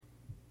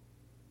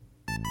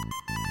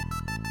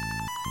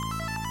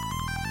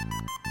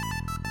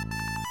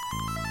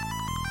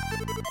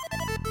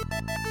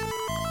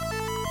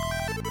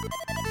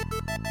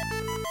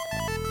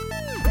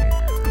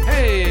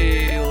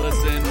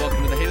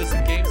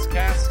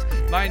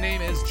My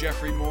name is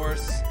Jeffrey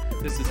Morse.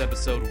 This is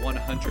episode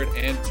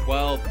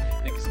 112.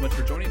 Thank you so much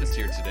for joining us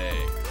here today.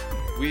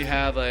 We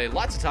have a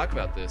lot to talk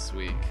about this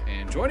week,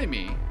 and joining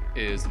me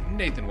is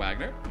Nathan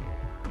Wagner.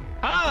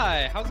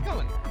 Hi, how's it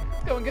going?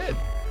 It's going good.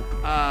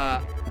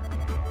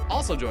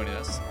 Also joining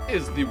us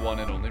is the one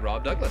and only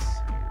Rob Douglas.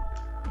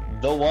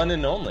 The one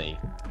and only.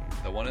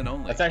 The one and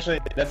only. That's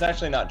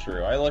actually not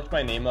true. I looked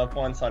my name up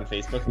once on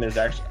Facebook, and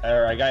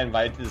I got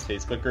invited to this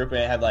Facebook group, and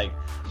it had like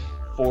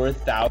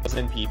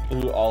 4,000 people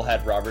who all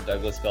had Robert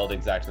Douglas spelled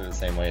exactly the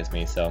same way as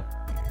me. So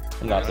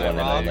I'm not the one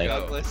and only.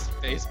 Rob Douglas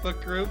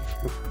Facebook group.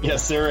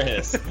 Yes, there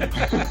is.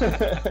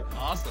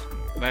 Awesome.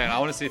 Man, I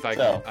want to see if I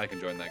can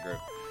join that group.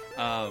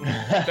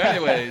 But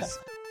anyways,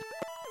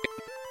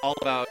 all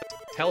about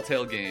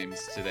Telltale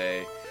Games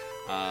today.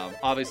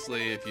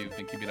 Obviously, if you've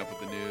been keeping up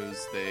with the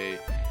news, they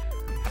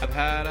have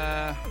had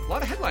a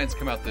lot of headlines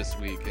come out this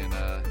week, and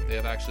they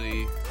have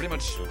actually pretty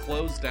much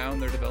closed down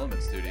their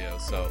development studio.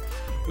 So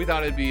we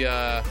thought it'd be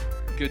a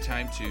good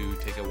time to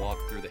take a walk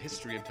through the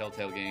history of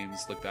Telltale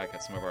Games, look back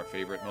at some of our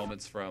favorite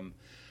moments from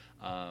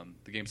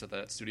the games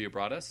that studio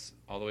brought us,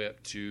 all the way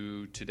up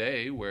to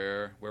today,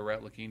 where we're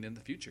at looking in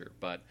the future.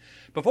 But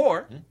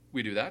before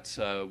we do that,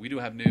 we do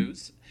have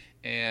news,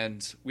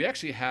 and we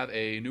actually have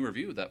a new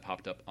review that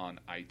popped up on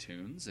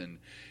iTunes. And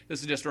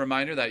this is just a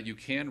reminder that you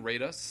can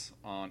rate us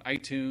on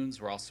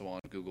iTunes. We're also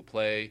on Google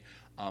Play.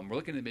 We're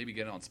looking to maybe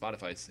get it on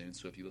Spotify soon,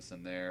 so if you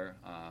listen there,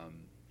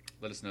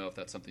 let us know if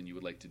that's something you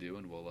would like to do,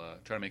 and we'll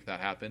try to make that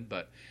happen.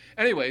 But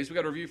anyways, we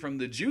got a review from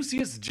the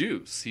Juiciest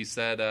Juice. He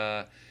said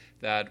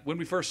that when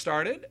we first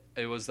started,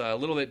 it was a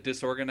little bit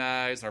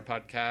disorganized. Our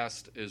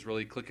podcast is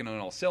really clicking on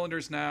all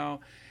cylinders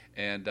now,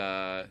 and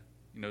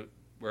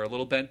we're a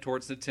little bent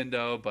towards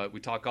Nintendo, but we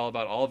talk all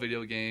about all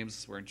video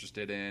games we're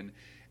interested in.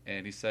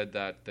 And he said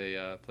that they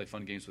play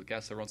fun games with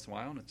guests every once in a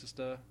while, and it's just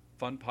a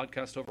fun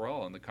podcast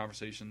overall, and the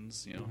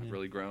conversations have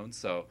really grown.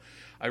 So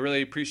I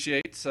really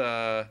appreciate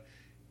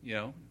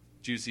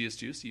Juiciest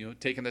Juice,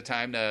 taking the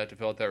time to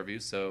fill out that review.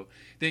 So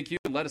thank you,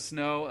 and let us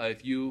know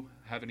if you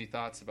have any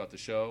thoughts about the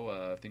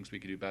show, things we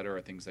could do better,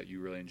 or things that you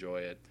really enjoy.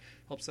 It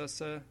helps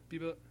us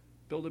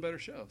build a better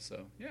show.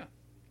 So yeah,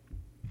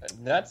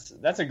 that's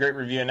a great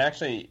review. And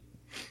actually,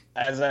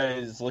 as I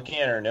was looking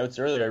at our notes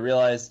earlier, I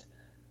realized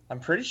I'm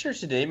pretty sure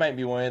today might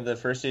be one of the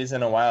first days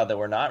in a while that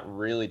we're not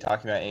really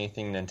talking about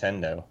anything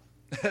Nintendo.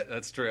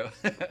 That's true.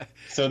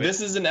 So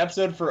this is an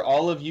episode for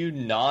all of you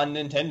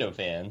non-Nintendo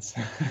fans.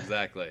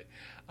 Exactly.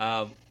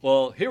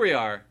 Well, here we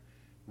are.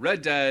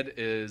 Red Dead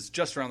is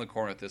just around the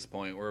corner at this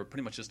point. We're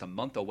pretty much just a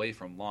month away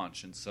from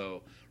launch. And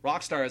so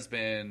Rockstar has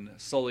been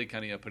slowly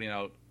kind of putting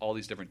out all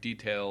these different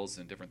details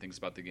and different things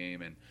about the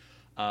game.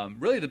 And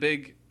really the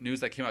big news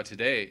that came out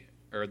today,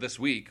 or this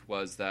week,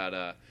 was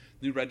that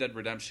new Red Dead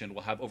Redemption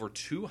will have over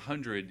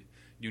 200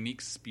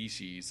 unique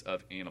species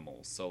of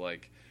animals. So,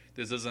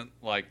 this isn't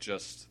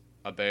just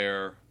a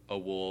bear, a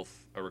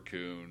wolf, a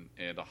raccoon,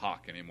 and a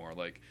hawk anymore.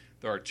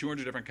 There are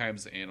 200 different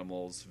kinds of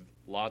animals,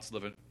 lots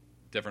of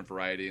different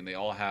variety, and they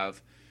all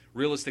have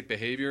realistic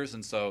behaviors.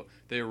 And so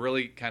they're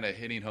really kind of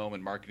hitting home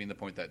and marketing the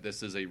point that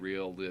this is a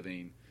real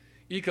living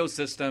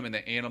ecosystem, and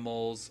the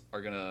animals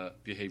are going to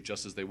behave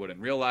just as they would in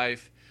real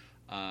life.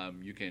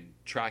 You can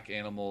track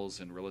animals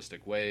in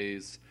realistic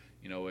ways.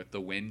 If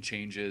the wind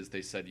changes,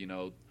 they said,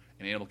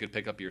 an animal could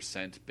pick up your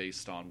scent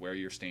based on where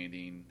you're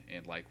standing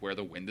and where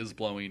the wind is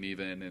blowing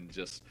even, and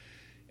just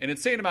an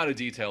insane amount of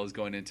detail is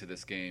going into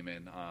this game.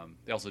 And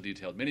they also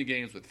detailed mini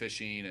games with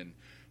fishing and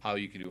how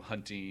you can do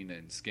hunting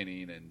and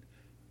skinning, and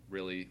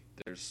really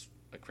there's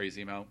a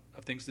crazy amount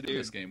of things to do in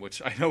this game,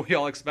 which I know we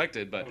all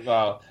expected. But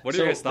what are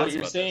your guys' thoughts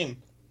about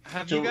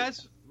this? You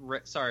guys...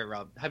 Sorry,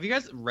 Rob. Have you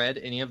guys read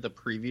any of the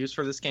previews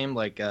for this game?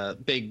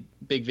 Big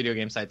video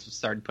game sites have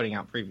started putting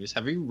out previews.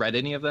 Have you read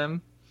any of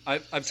them?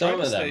 I've tried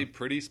to stay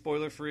pretty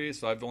spoiler free,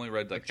 so I've only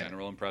read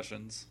general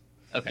impressions.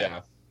 Okay.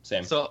 Yeah,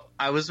 same. So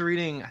I was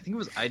reading, I think it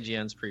was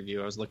IGN's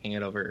preview. I was looking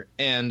it over,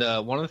 and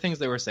one of the things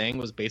they were saying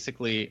was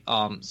basically,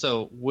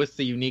 so with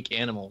the unique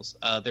animals,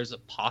 there's a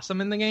possum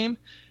in the game,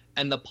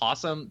 and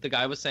the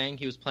guy was saying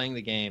he was playing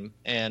the game,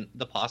 and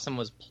the possum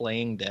was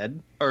playing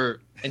dead,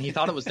 and he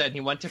thought it was dead. And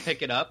he went to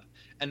pick it up,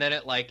 and then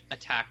it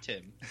attacked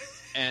him,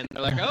 and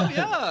they're like, "Oh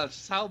yeah,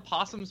 it's how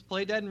possums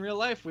play dead in real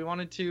life. We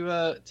wanted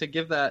to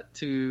give that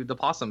to the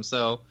possum."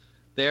 So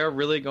they're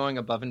really going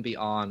above and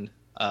beyond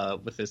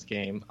with this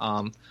game.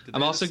 I'm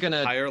also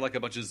gonna hire a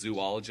bunch of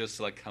zoologists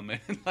to come in,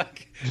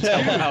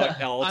 tell them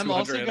how all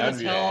 200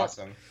 I'm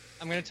awesome.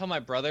 I'm gonna tell my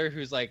brother,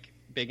 who's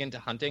big into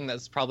hunting,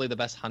 that's probably the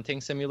best hunting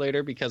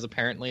simulator, because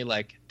apparently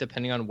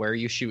depending on where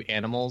you shoot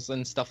animals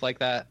and stuff like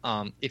that,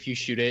 if you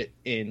shoot it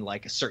in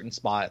a certain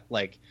spot,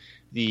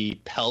 the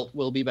pelt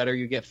will be better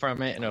you get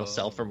from it, and it'll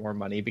sell for more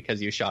money because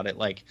you shot it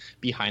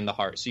behind the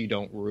heart, so you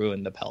don't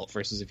ruin the pelt,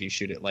 versus if you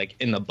shoot it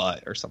in the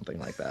butt or something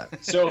like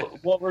that. So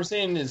what we're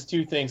saying is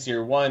two things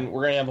here. One,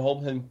 we're going to have a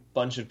whole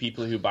bunch of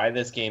people who buy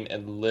this game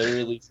and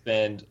literally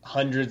spend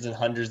hundreds and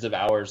hundreds of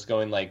hours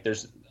going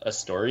there's a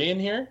story in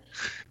here.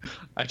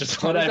 I've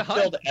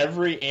killed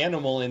every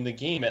animal in the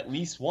game at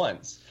least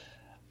once.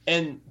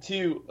 And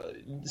two,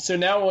 so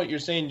now what you're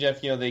saying,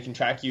 Jeff, they can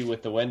track you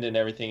with the wind and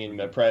everything, and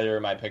the predator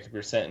might pick up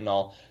your scent and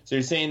all. So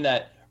you're saying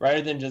that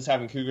rather than just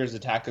having cougars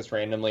attack us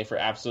randomly for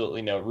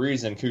absolutely no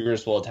reason,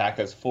 cougars will attack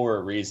us for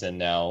a reason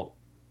now,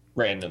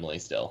 randomly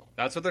still.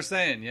 That's what they're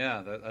saying.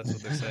 Yeah, that's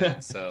what they're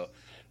saying. So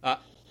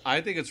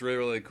I think it's really,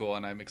 really cool,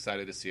 and I'm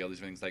excited to see all these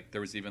things. Like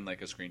there was even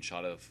like a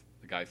screenshot of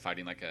the guy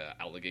fighting like an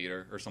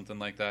alligator or something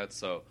like that.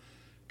 So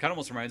kind of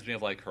almost reminds me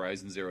of like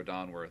Horizon Zero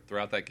Dawn, where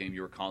throughout that game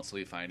you were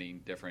constantly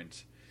finding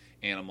different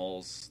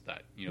animals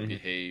that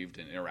behaved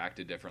and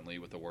interacted differently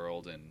with the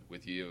world and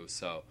with you.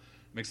 So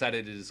I'm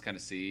excited to just kind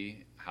of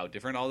see how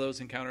different all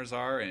those encounters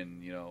are,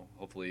 and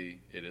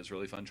hopefully it is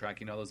really fun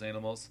tracking all those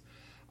animals.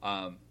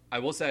 I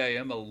will say I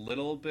am a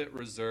little bit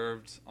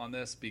reserved on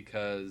this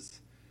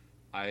because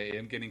I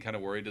am getting kind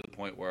of worried to the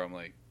point where I'm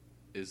like,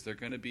 is there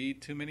going to be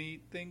too many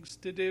things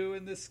to do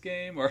in this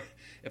game? Or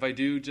if I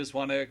do just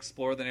want to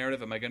explore the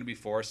narrative, am I going to be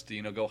forced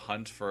to go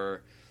hunt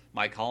for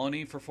my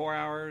colony for 4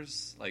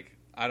 hours? Like,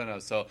 I don't know.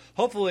 So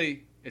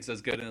hopefully it's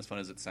as good and as fun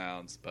as it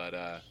sounds.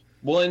 But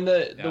well, and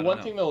the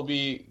one thing that will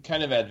be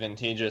kind of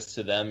advantageous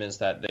to them is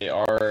that they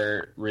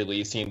are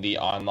releasing the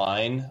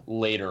online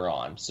later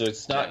on. So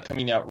it's not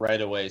coming out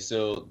right away.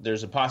 So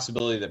there's a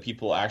possibility that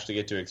people actually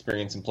get to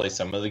experience and play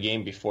some of the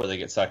game before they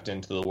get sucked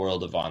into the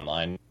world of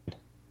online.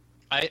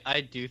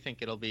 I do think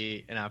it'll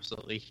be an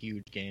absolutely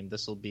huge game.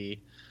 This will be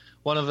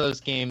one of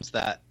those games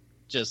that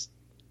just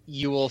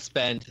you will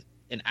spend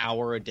an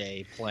hour a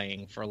day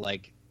playing for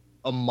like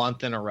a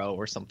month in a row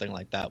or something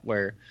like that,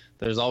 where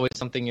there's always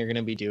something you're going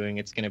to be doing.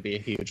 It's going to be a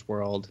huge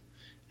world.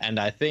 And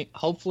I think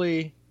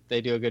hopefully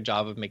they do a good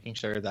job of making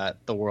sure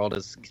that the world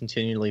is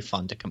continually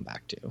fun to come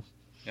back to.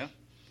 Yeah.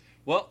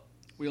 Well,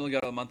 we only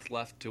got a month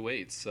left to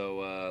wait.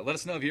 So let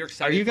us know if you're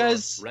excited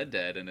for Red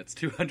Dead and its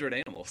 200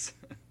 animals.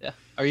 Yeah.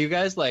 Are you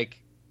guys like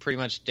pretty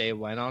much day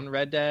one on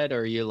Red Dead, or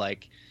are you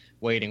like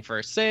waiting for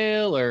a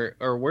sale, or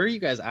where are you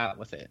guys at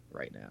with it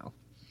right now?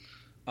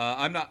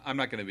 I'm not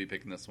going to be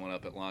picking this one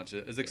up at launch.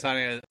 As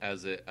exciting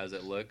as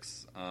it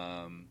looks,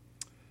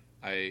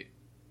 I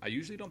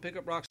usually don't pick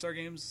up Rockstar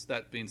games.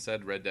 That being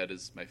said, Red Dead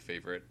is my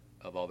favorite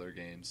of all their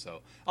games, so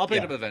I'll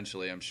pick it up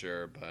eventually, I'm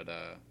sure. But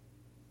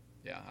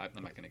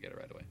I'm not going to get it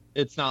right away.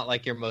 It's not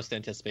like your most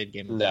anticipated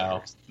game.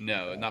 No,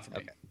 not for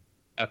me.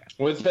 Okay.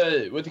 With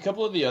a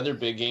couple of the other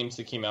big games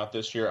that came out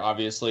this year,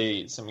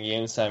 obviously some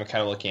games that I'm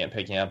kind of looking at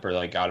picking up are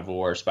like God of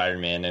War,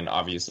 Spider-Man, and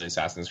obviously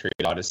Assassin's Creed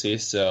Odyssey.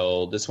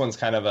 So this one's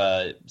kind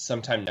of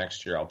sometime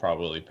next year I'll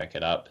probably pick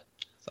it up.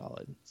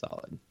 Solid.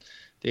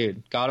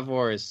 Dude, God of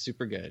War is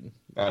super good.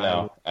 I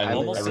know.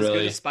 Almost as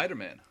good as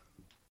Spider-Man.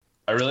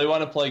 I really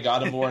want to play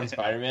God of War and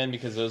Spider-Man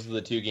because those are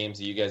the two games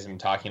that you guys have been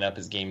talking up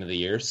as game of the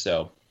year.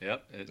 So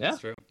Yep, it's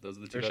true. Those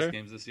are the two best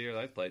games this year that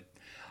I've played.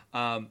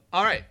 All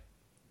right.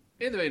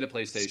 In the vein of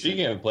PlayStation.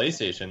 Speaking of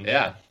PlayStation,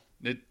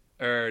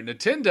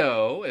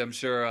 Nintendo, I'm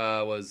sure,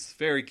 was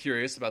very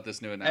curious about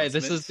this new announcement. Hey,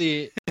 this is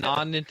the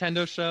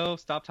non-Nintendo show.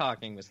 Stop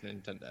talking, Mr.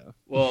 Nintendo.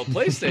 Well,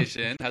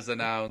 PlayStation has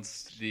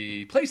announced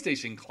the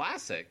PlayStation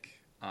Classic.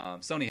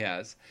 Sony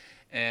has.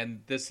 And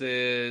this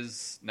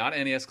is not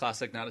NES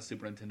Classic, not a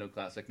Super Nintendo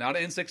Classic, not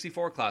an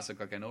N64 Classic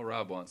like I know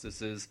Rob wants.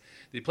 This is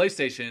the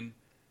PlayStation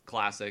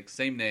Classic,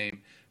 same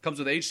name. Comes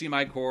with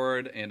HDMI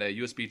cord and a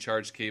USB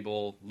charge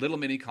cable. Little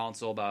mini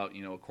console, about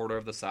a quarter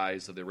of the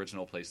size of the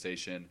original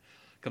PlayStation.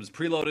 Comes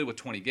preloaded with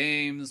 20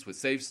 games with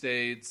save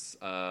states.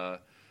 You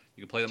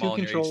can play them all on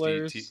your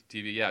HD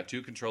TV. Yeah,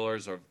 2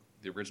 controllers of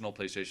the original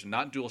PlayStation,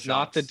 not DualShocks.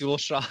 Not the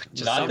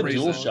DualShock. Not the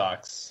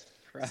DualShocks.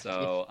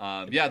 So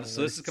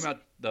so this has come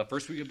out the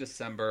first week of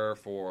December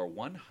for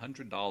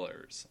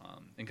 $100.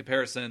 In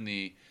comparison,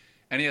 the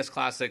NES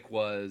Classic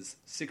was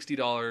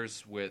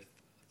 $60 with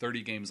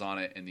 30 games on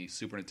it, and the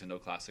Super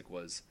Nintendo Classic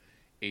was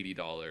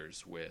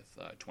 $80 with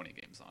 20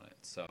 games on it.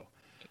 So,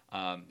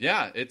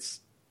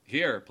 it's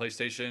here.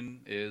 PlayStation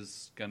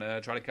is going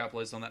to try to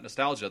capitalize on that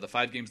nostalgia. The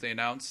 5 games they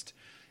announced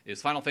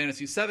is Final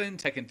Fantasy VII,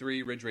 Tekken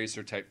 3, Ridge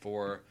Racer Type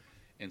 4,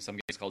 and some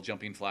games called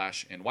Jumping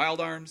Flash and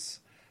Wild Arms.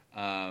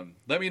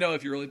 Let me know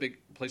if you're a really big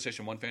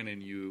PlayStation 1 fan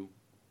and you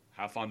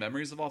have fond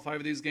memories of all 5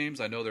 of these games.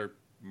 I know they're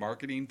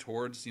marketing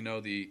towards,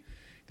 the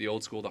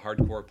old school, the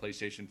hardcore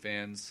PlayStation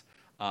fans.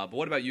 But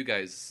what about you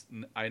guys?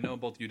 I know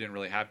both of you didn't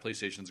really have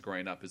PlayStations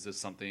growing up. Is this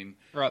something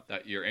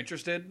that you're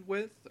interested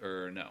with,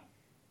 or no?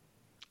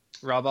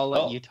 Rob, I'll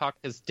let you talk,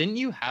 because didn't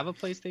you have a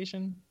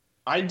PlayStation?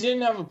 I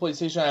didn't have a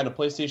PlayStation. I had a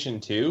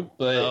PlayStation 2,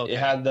 but it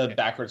had the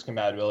backwards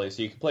compatibility,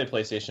 so you could play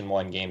PlayStation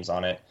 1 games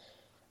on it.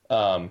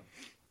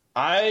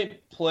 I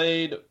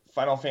played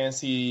Final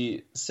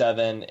Fantasy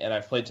VII, and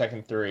I've played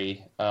Tekken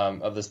 3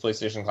 of this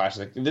PlayStation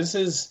Classic. This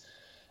is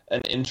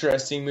an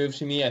interesting move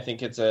to me. I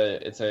think it's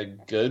a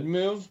good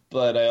move,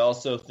 but I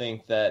also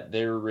think that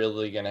they're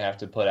really going to have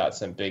to put out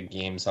some big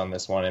games on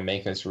this one and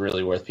make this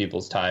really worth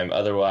people's time.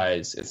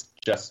 Otherwise, it's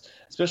just,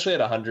 especially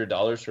at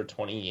 $100 for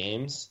 20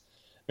 games.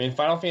 I mean,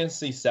 Final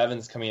Fantasy VII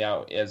is coming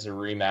out as a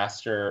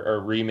remaster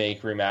or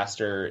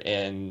remaster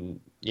in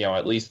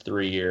at least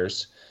 3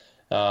 years.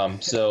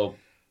 So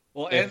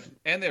Well,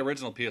 and the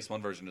original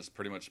PS1 version has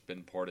pretty much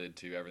been ported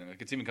to everything.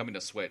 Like it's even coming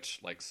to Switch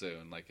like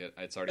soon. Like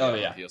it's already out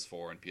on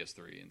PS4 and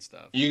PS3 and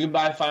stuff. You can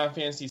buy Final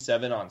Fantasy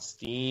VII on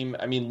Steam.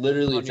 I mean,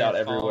 literally, it's out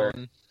everywhere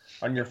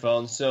on your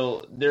phone.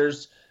 So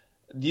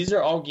these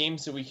are all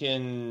games that we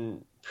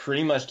can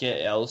pretty much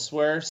get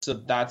elsewhere. So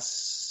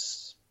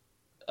that's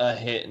a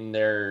hit in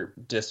their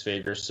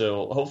disfavor.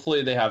 So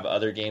hopefully they have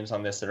other games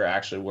on this that are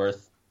actually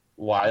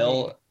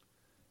worthwhile.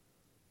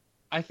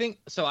 I think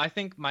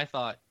my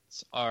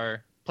thoughts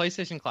are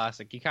PlayStation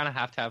Classic. You kind of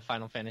have to have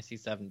Final Fantasy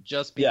VII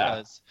just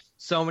because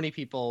so many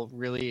people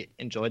really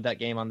enjoyed that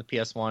game on the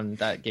PS1.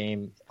 That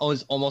game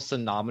was almost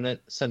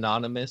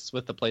synonymous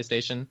with the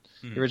PlayStation,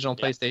 the original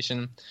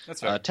PlayStation.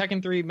 That's right.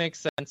 Tekken 3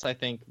 makes sense. I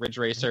think Ridge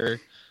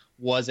Racer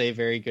was a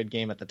very good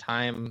game at the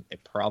time. It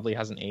probably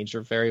hasn't aged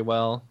very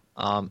well.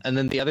 And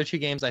then the other two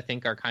games I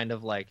think are kind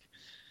of like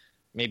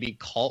maybe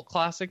cult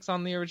classics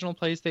on the original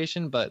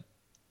PlayStation, but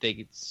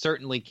they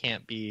certainly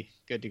can't be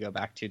good to go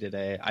back to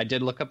today. I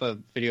did look up a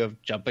video of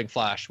Jumping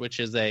Flash, which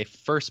is a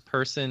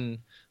first-person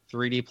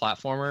 3D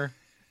platformer,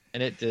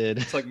 and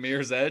It's like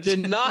Mirror's Edge.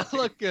 Did not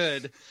look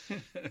good.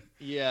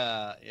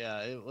 Yeah,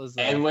 it was.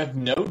 And with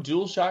no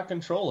DualShock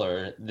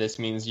controller, this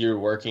means you're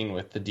working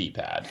with the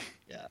D-pad.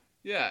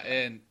 Yeah,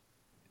 and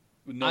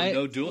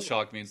no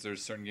DualShock means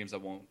there's certain games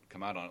that won't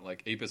come out on it,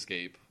 like Ape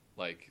Escape,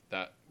 like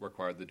that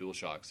required the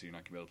DualShock, so you're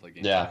not gonna be able to play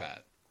games like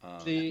that.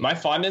 My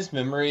fondest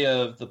memory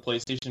of the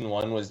PlayStation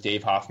 1 was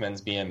Dave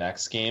Hoffman's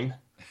BMX game.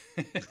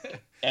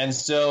 And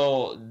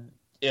so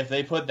if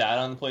they put that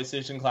on the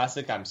PlayStation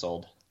Classic, I'm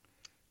sold.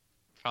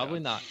 Probably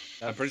not.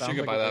 I'm pretty sure you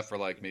can buy that for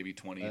like maybe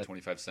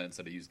 25 cents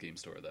at a used game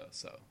store, though.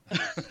 So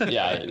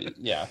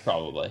yeah,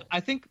 probably. I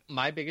think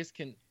my biggest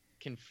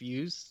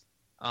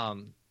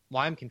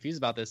why I'm confused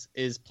about this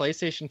is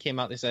PlayStation came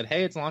out. They said,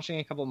 "Hey, it's launching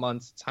in a couple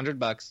months. It's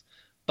 $100."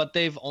 But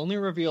they've only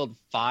revealed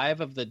 5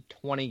 of the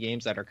 20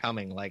 games that are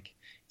coming. Like,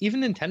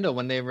 even Nintendo,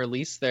 when they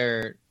released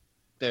their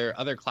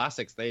other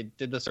classics, they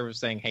did the service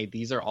saying, hey,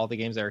 these are all the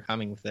games that are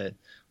coming with it.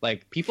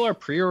 Like, people are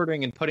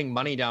pre-ordering and putting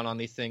money down on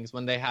these things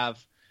when they have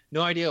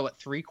no idea what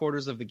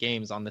 3/4 of the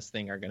games on this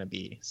thing are going to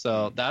be.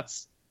 So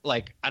that's,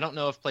 like, I don't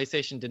know if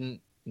PlayStation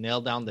didn't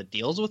nail down the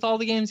deals with all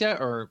the games yet,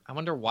 or I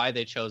wonder why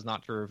they chose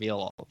not to reveal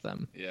all of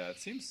them. Yeah, it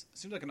seems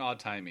like an odd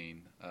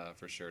timing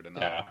for sure to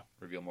not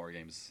reveal more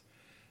games.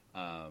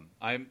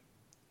 I'm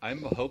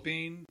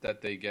hoping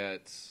that they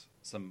get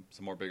some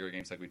more bigger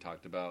games like we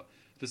talked about,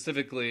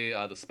 specifically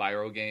the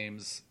Spyro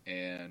games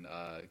and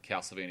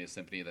Castlevania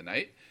Symphony of the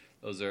Night.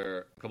 Those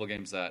are a couple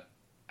games that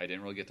I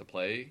didn't really get to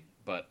play,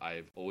 but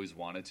I've always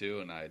wanted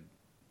to, and I'd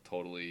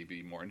totally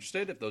be more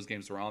interested if those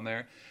games were on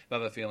there. But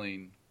I have a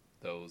feeling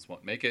those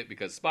won't make it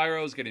because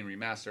Spyro's getting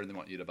remastered and they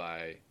want you to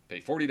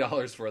pay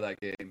 $40 for that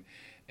game,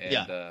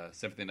 and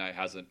Symphony of the Night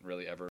hasn't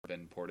really ever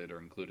been ported or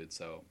included,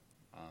 so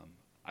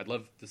I'd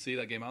love to see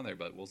that game on there,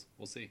 but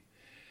we'll see.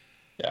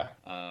 Yeah.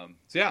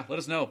 Let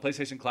us know.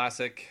 PlayStation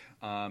Classic,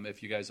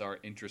 if you guys are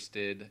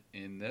interested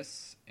in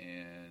this.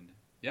 And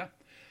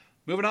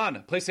moving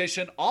on.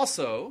 PlayStation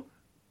also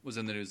was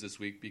in the news this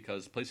week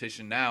because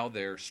PlayStation Now,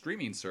 their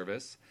streaming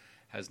service,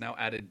 has now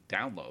added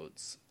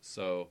downloads.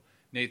 So,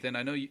 Nathan,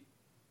 I know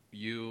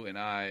you and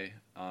I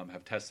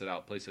have tested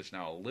out PlayStation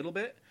Now a little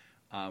bit,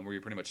 where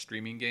you're pretty much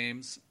streaming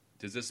games.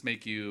 Does this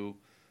make you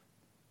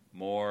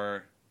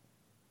more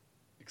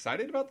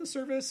excited about the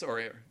service,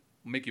 or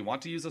make you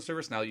want to use the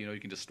service now that you know you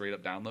can just straight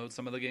up download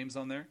some of the games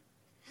on there?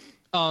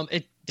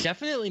 It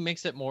definitely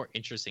makes it more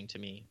interesting to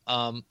me.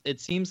 It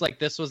seems like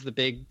this was the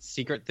big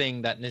secret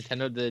thing that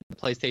Nintendo did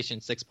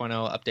PlayStation 6.0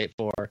 update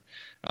for.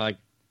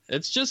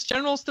 It's just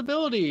general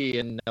stability,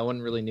 and no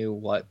one really knew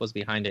what was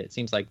behind it. It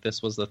seems like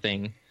this was the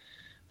thing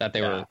that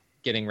they were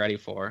getting ready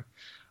for.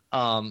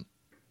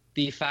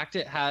 The fact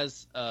it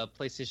has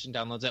PlayStation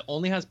downloads, it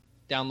only has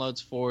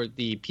downloads for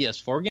the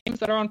PS4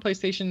 games that are on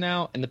PlayStation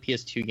Now and the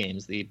PS2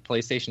 games. The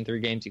PlayStation 3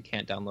 games you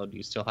can't download,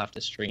 you still have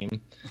to stream.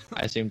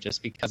 I assume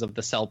just because of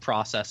the cell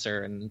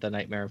processor and the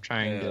nightmare of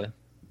trying to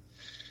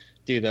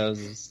do those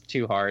is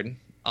too hard.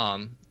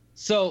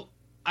 So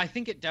I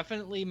think it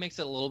definitely makes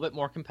it a little bit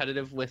more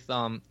competitive with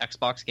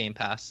Xbox Game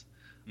Pass.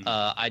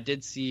 I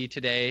did see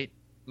today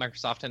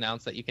Microsoft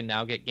announced that you can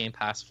now get Game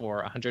Pass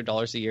for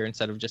 $100 a year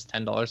instead of just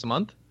 $10 a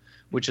month,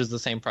 which is the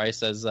same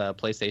price as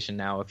PlayStation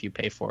Now if you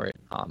pay for it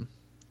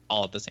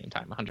all at the same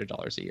time,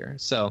 $100 a year.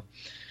 So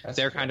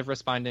they're kind of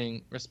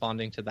responding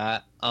to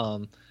that.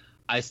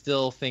 I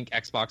still think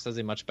Xbox has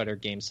a much better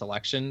game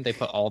selection. They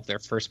put all of their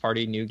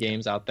first-party new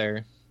games out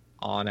there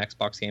on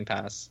Xbox Game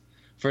Pass.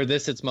 For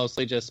this, it's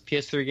mostly just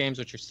PS3 games,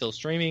 which are still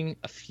streaming,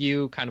 a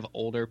few kind of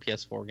older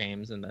PS4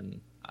 games, and then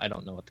I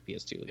don't know what the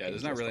PS2 Yeah,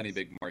 there's not really any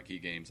big marquee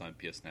games on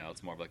PS Now.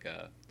 It's more of like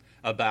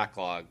a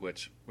backlog,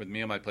 which with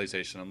me on my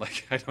PlayStation, I'm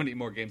like, I don't need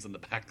more games in the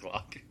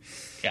backlog.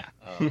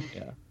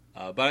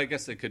 But I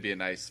guess it could be a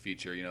nice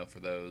feature, for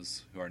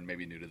those who are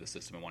maybe new to the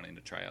system and wanting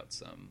to try out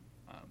some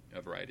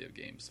a variety of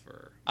games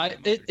for.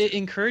 It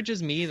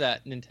encourages me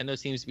that Nintendo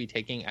seems to be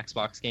taking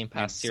Xbox Game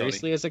Pass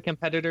seriously as a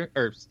competitor.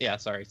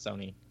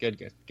 Sony.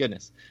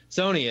 Goodness,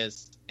 Sony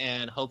is,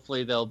 and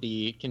hopefully they'll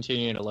be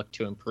continuing to look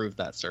to improve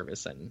that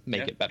service and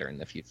make it better in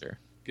the future.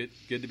 Good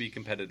to be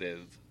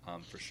competitive,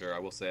 for sure. I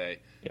will say,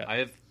 I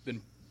have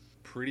been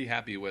pretty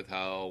happy with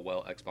how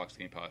well Xbox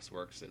Game Pass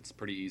works. It's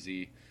pretty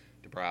easy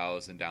to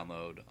browse and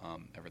download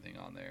everything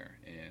on there,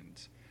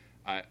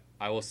 and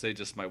I will say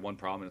just my one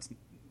problem, and it's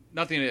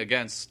nothing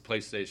against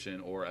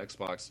PlayStation or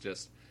Xbox,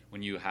 just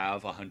when you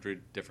have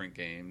 100 different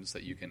games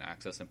that you can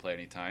access and play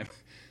anytime,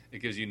 it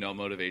gives you no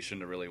motivation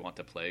to really want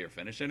to play or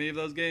finish any of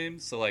those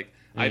games. So, like,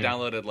 I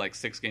downloaded, like,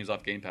 6 games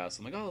off Game Pass.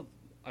 I'm like, oh,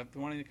 I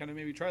want to kind of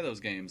maybe try those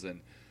games,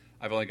 and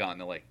I've only gotten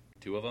to, like,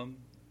 2 of them,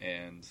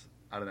 and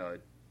I don't know,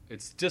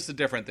 it's just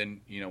different than,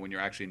 you know, when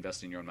you're actually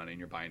investing your own money and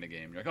you're buying a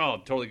game. You're like, oh,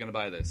 I'm totally going to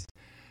buy this.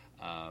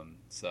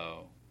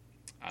 So,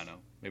 I don't know,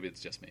 maybe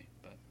it's just me,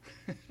 but...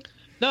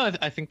 No,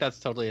 I think that's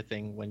totally a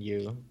thing. When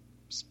you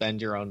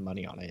spend your own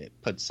money on it, it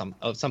puts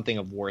something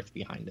of worth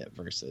behind it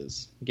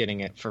versus getting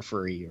it for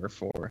free or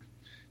for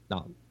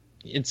not.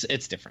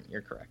 It's different.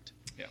 You're correct.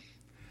 Yeah.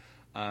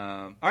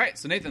 All right.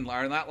 So Nathan,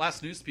 our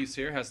last news piece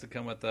here has to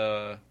come with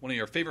one of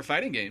your favorite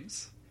fighting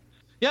games.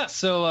 Yeah.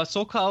 So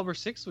Soul Calibur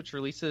 6, which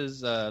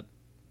releases the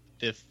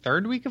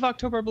 3rd week of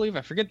October, I believe.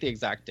 I forget the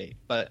exact date,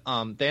 but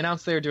they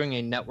announced they're doing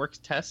a network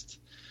test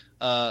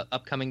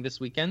upcoming this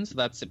weekend. So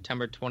that's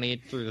September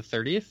 28th through the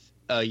 30th.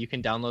 You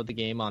can download the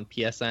game on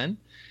PSN,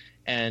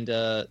 and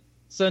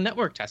it's a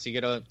network test. You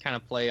get to kind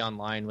of play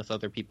online with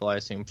other people, I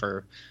assume,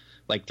 for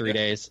like 3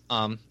 days.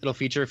 It'll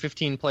feature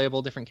 15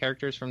 playable different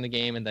characters from the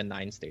game and then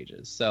 9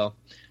 stages. So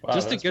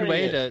just a good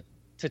way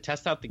to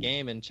test out the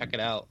game and check it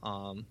out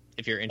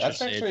if you're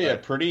interested. That's actually a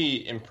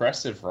pretty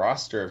impressive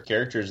roster of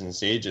characters and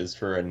stages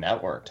for a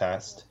network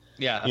test.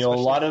 Yeah, you know, a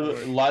lot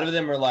of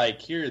them are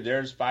like,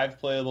 there's 5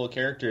 playable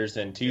characters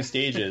and 2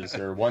 stages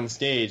or 1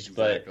 stage,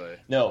 but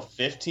no,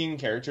 15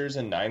 characters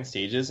and 9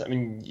 stages. I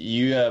mean,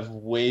 you have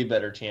way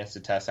better chance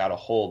to test out a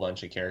whole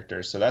bunch of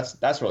characters, so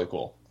that's really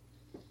cool.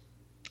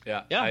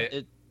 Yeah,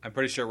 I'm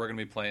pretty sure we're going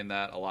to be playing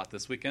that a lot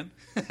this weekend.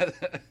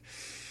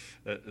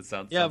 It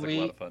sounds like a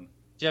lot of fun.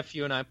 Jeff,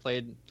 you and I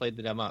played the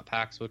demo at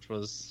PAX, which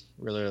was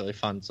really, really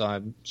fun. So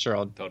I'm sure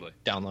I'll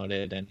download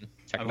it and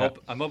check it out.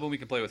 I'm hoping we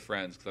can play with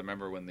friends, because I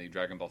remember when the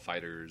Dragon Ball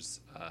FighterZ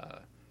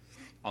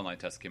online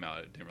test came out,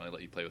 it didn't really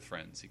let you play with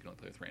friends. You can only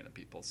play with random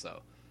people.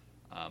 So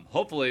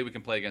hopefully we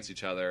can play against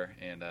each other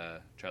and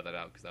try that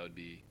out, because that would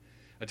be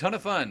a ton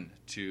of fun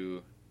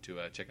to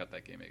check out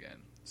that game again.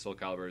 Soul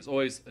Calibur is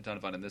always a ton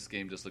of fun, and this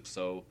game just looks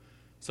so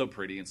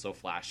pretty and so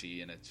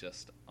flashy, and it's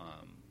just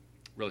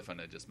really fun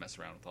to just mess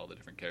around with all the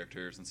different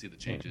characters and see the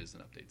changes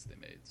and updates they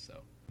made.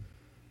 So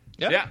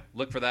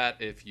look for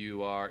that if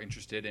you are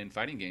interested in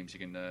fighting games. You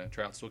can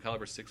try out Soul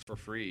Calibur 6 for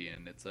free,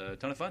 and it's a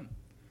ton of fun.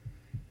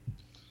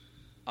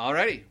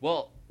 Alrighty,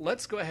 well,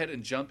 let's go ahead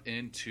and jump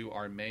into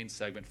our main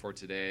segment for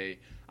today.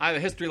 I have a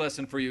history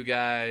lesson for you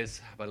guys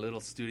about a little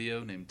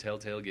studio named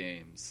Telltale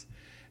Games.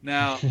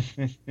 Now,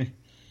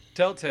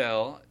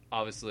 Telltale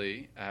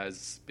obviously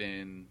has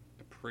been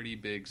pretty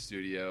big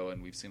studio,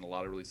 and we've seen a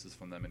lot of releases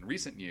from them in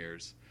recent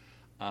years,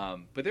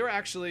 but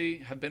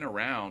they have been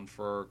around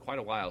for quite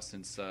a while,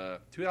 since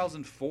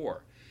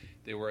 2004.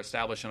 They were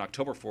established on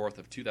October 4th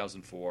of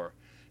 2004,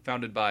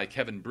 founded by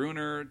Kevin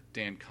Bruner,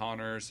 Dan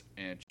Connors,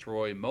 and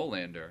Troy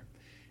Molander.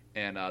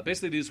 And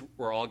basically these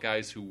were all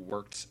guys who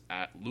worked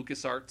at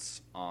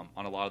LucasArts on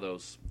a lot of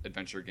those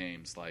adventure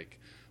games like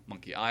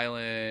Monkey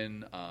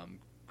Island,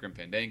 Grim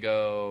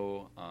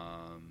Fandango,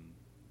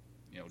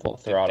 Full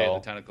Throttle, Day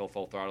of the Tentacle,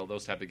 Full Throttle,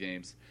 those type of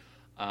games.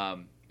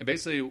 And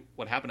basically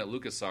what happened at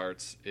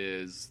LucasArts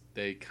is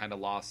they kind of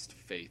lost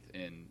faith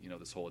in,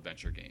 this whole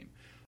adventure game.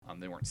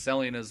 They weren't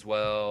selling as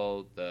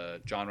well.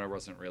 The genre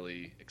wasn't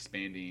really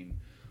expanding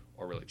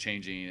or really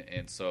changing.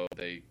 And so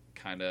they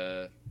kind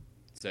of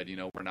said,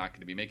 we're not going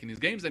to be making these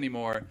games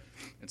anymore.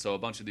 And so a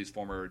bunch of these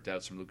former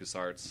devs from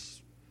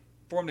LucasArts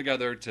formed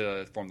together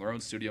to form their own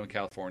studio in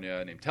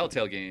California named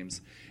Telltale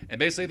Games. And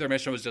basically their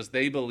mission was just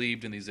they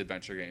believed in these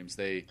adventure games.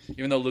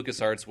 Even though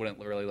LucasArts wouldn't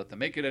really let them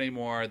make it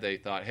anymore, they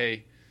thought,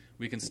 hey,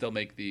 we can still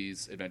make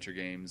these adventure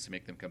games,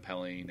 make them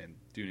compelling and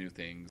do new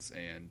things.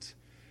 And,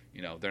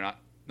 they're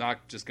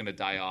not just going to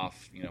die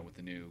off, with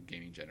the new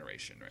gaming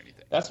generation or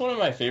anything. That's one of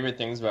my favorite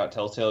things about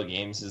Telltale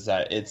Games, is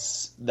that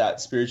it's that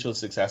spiritual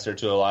successor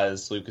to a lot of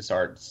this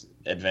LucasArts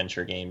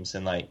adventure games,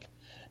 and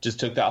just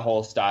took that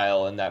whole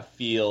style and that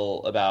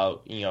feel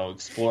about,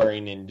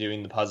 exploring and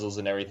doing the puzzles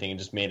and everything, and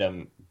just made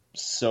them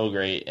so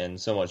great and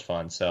so much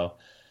fun. So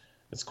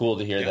it's cool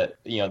to hear that,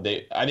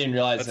 I didn't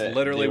realize that's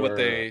literally what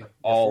they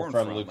all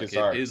from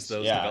LucasArts. It is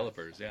those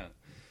developers, yeah.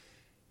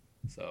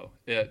 So,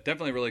 yeah,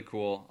 definitely really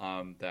cool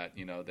that,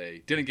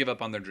 they didn't give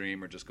up on their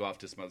dream or just go off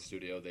to some other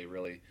studio. They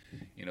really,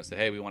 said,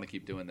 hey, we want to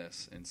keep doing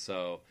this. And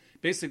so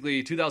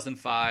basically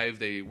 2005,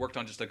 they worked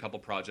on just a couple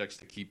projects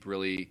to keep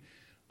really,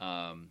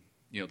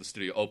 the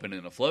studio open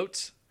and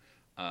afloat.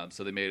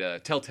 So they made a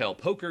Telltale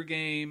poker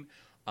game.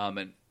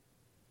 And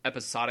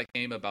episodic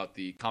game about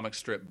the comic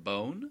strip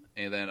Bone,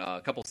 and then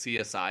a couple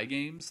CSI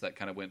games that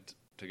kind of went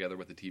together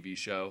with the TV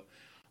show.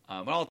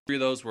 And all three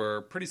of those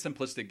were pretty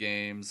simplistic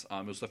games.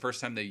 It was the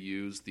first time they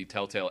used the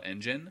Telltale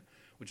engine,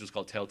 which was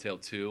called Telltale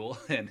 2,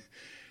 and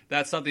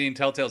that's something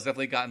Telltale's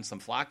definitely gotten some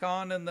flack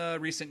on in the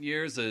recent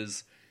years,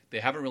 is they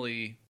haven't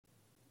really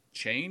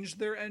changed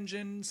their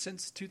engine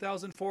since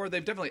 2004.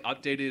 They've definitely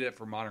updated it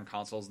for modern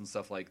consoles and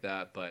stuff like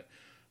that, but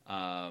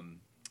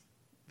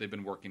they've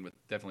been working with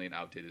definitely an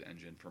outdated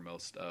engine for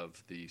most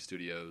of the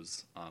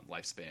studio's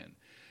lifespan.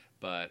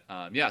 But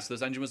so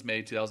this engine was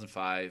made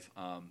 2005.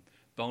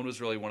 Bone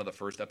was really one of the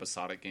first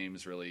episodic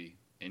games really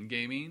in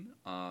gaming.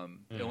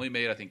 It only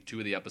made, I think, 2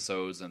 of the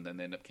episodes, and then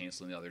they ended up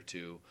canceling the other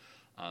 2.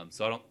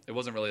 So it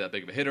wasn't really that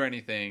big of a hit or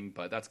anything,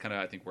 but that's kind of,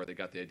 I think, where they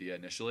got the idea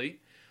initially.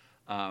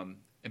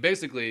 And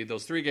basically,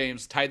 those 3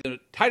 games tided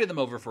them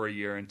over for a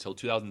year until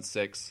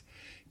 2006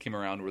 came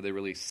around, where they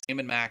released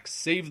Sam & Max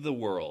Save the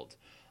World.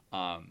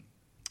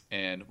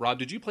 And Rob,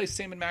 did you play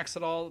Sam & Max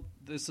at all?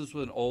 This is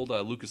an old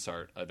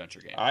LucasArts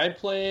adventure game. I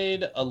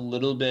played a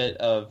little bit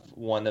of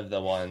one of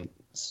the ones,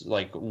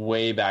 like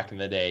way back in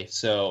the day.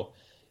 So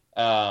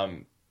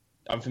I'm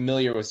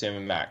familiar with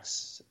Sam &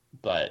 Max,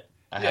 but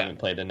I haven't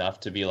played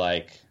enough to be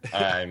like,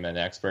 I'm an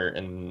expert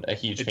and a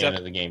huge fan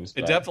of the games.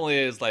 But... It definitely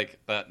is like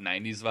that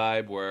 90s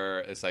vibe where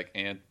it's like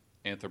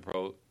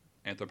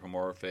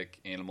anthropomorphic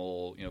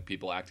animal,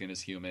 people acting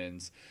as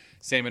humans.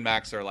 Sam &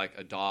 Max are like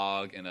a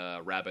dog and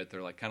a rabbit.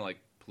 They're like kind of like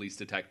police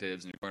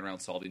detectives, and you're going around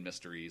solving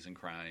mysteries and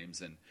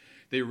crimes. And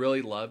they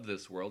really loved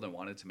this world and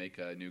wanted to make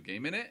a new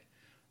game in it.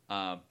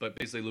 But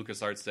basically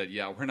LucasArts said,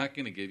 we're not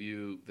going to give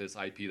you this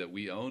IP that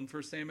we own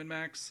for Sam &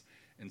 Max,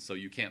 and so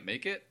you can't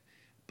make it.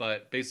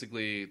 But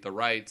basically, the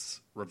rights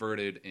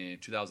reverted in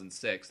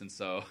 2006, and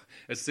so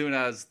as soon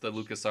as the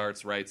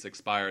LucasArts rights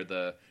expired,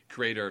 the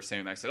creator of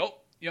Sam & Max said,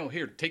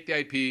 here, take the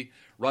IP,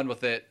 run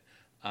with it.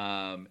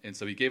 And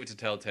so he gave it to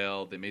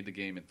Telltale. They made the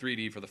game in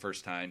 3D for the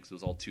first time, because it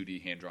was all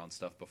 2D hand-drawn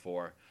stuff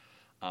before.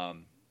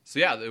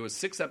 It was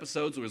 6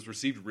 episodes. It was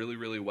received really,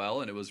 really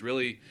well, and it was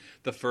really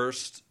the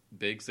first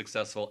big,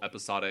 successful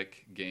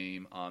episodic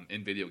game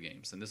in video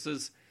games. And this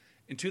is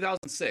in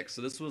 2006,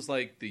 so this was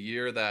like the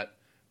year that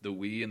the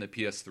Wii and the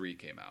PS3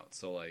 came out,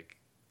 so like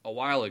a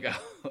while ago.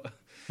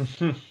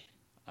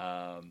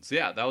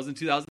 That was in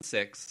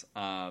 2006.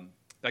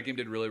 That game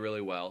did really,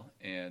 really well,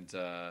 and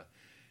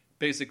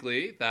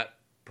basically that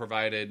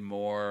provided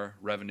more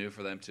revenue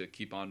for them to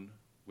keep on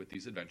with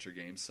these adventure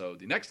games. So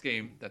the next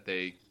game that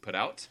they put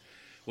out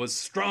was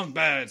Strong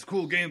Bad's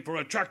Cool Game for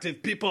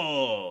Attractive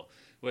People,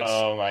 which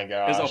oh my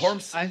gosh, is a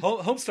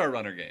Homestar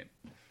Runner game.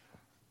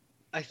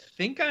 I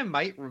think I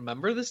might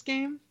remember this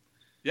game.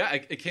 Yeah,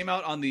 it came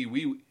out on the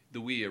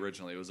Wii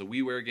originally. It was a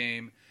WiiWare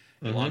game.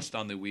 It launched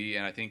on the Wii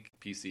and I think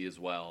PC as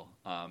well.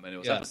 And it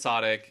was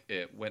episodic.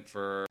 It ran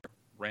for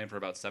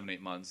about 7-8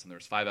 months, and there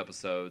was 5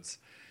 episodes.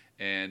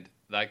 And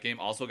that game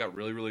also got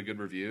really, really good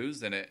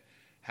reviews, and it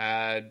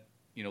had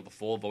the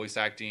full voice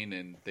acting,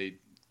 and they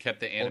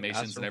kept the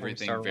animations and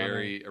everything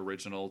very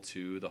original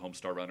to the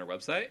Homestar Runner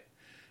website.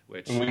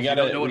 Which if you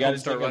don't know what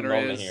Homestar Runner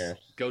is,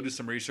 go do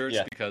some research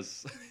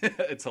because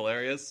it's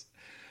hilarious.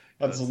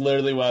 That's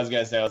literally what I was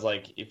going to say. I was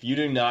like, if you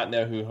do not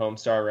know who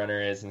Homestar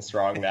Runner is and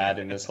Strong Bad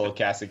and this whole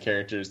cast of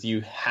characters,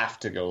 you have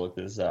to go look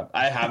this up.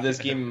 I have this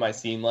game in my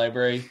Steam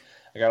library.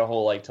 I got a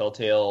whole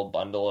Telltale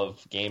bundle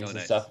of games and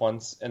stuff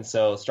once. And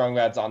so Strong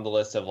Bad's on the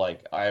list of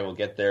I will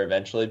get there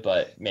eventually.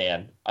 But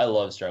man, I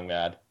love Strong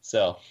Bad.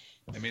 So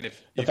I mean, if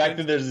the fact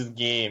that there's this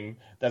game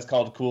that's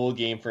called Cool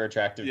Game for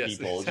Attractive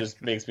People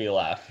just makes me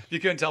laugh. You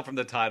couldn't tell from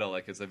the title,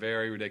 it's a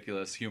very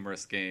ridiculous,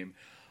 humorous game.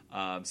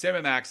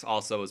 Sam & Max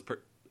also is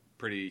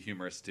pretty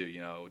humorous too.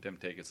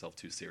 Didn't take itself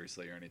too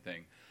seriously or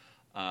anything.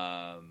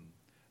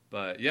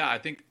 But I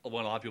think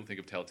when a lot of people think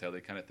of Telltale,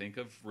 they kind of think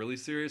of really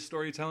serious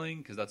storytelling,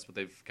 because that's what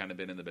they've kind of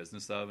been in the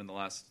business of in the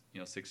last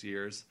 6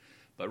 years.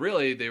 But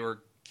really, they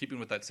were keeping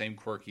with that same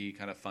quirky,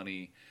 kind of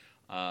funny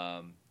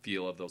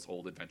feel of those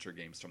old adventure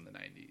games from the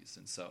 90s.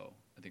 And so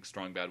I think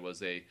Strong Bad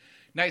was a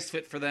nice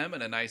fit for them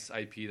and a nice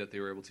IP that they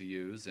were able to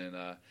use. And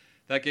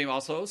that game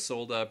also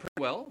sold pretty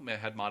well. It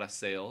had modest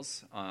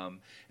sales.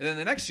 And then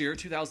the next year,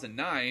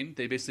 2009,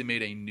 they basically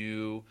made a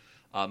new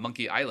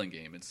Monkey Island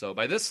game. And so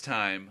by this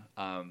time,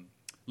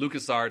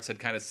 LucasArts had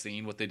kind of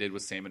seen what they did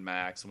with Sam &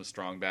 Max and with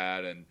Strong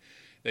Bad, and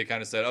they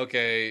kind of said,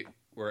 okay,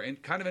 we're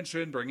kind of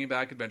interested in bringing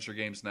back adventure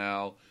games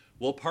now.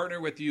 We'll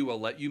partner with you. We'll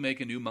let you make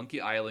a new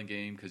Monkey Island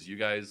game, because you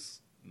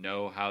guys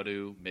know how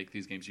to make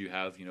these games. You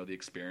have, the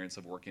experience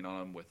of working on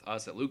them with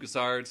us at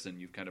LucasArts,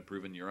 and you've kind of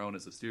proven your own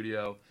as a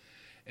studio.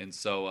 And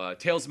so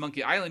Tales of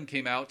Monkey Island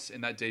came out,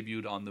 and that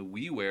debuted on the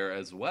WiiWare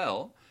as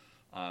well.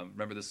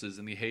 Remember, this is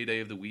in the heyday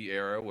of the Wii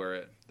era,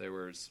 where there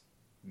was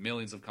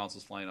millions of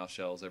consoles flying off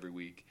shelves every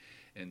week.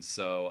 And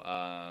so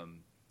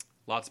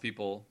lots of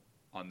people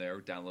on there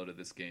downloaded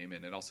this game,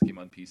 and it also came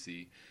on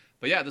PC.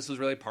 But this was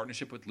really a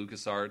partnership with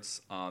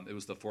LucasArts. It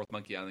was the 4th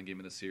Monkey Island game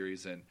in the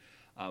series, and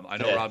I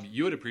know, Rob,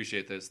 you would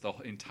appreciate this. The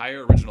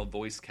entire original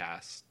voice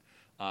cast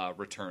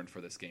returned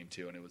for this game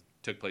too, and it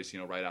took place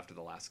right after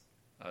the last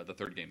the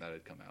third game that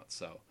had come out.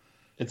 So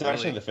it's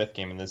actually the fifth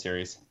game in the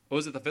series. What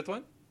was it, the fifth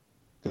one?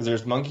 Because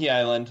there's Monkey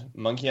Island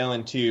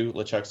 2,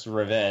 LeChuck's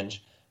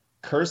Revenge,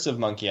 Curse of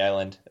Monkey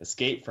Island,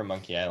 Escape from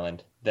Monkey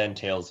Island, then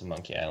Tales of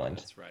Monkey Island.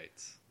 That's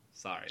right.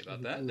 Sorry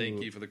about that.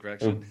 Thank you for the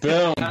correction.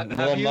 Boom!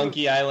 Little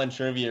Monkey Island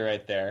trivia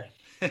right there.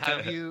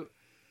 Have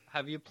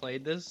you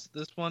played this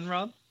one,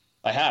 Rob?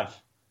 I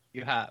have.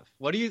 You have.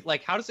 What do you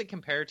like? How does it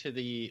compare to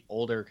the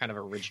older kind of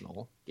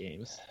original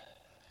games?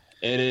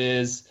 It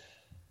is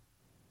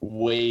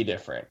way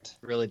different.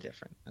 Really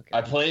different. Okay.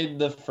 I played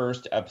the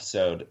first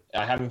episode.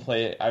 I haven't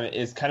played it.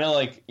 It's kind of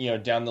like,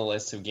 down the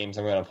list of games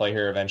I'm going to play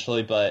here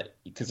eventually, but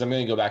because I'm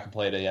going to go back and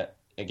play it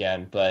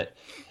again. But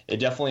it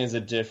definitely is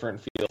a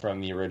different feel from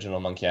the original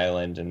Monkey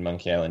Island and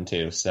Monkey Island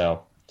 2.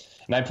 So,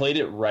 and I played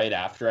it right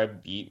after I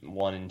beat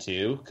 1 and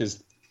 2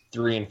 because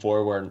 3 and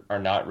 4 are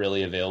not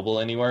really available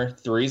anywhere.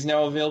 3 is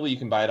now available. You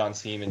can buy it on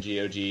Steam and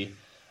GOG,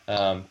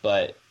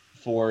 but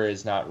 4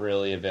 is not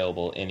really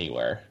available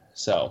anywhere.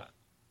 So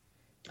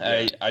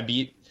I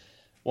beat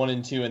 1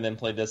 and 2 and then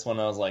played this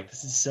one. I was like,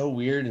 this is so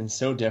weird and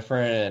so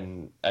different.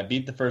 And I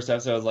beat the first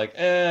episode. I was like,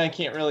 I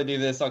can't really do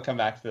this. I'll come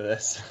back to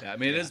this. Yeah, I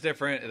mean, it is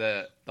different.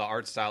 The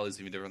art style is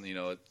even different.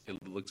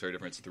 It looks very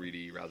different. It's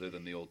 3D rather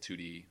than the old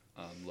 2D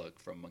look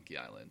from Monkey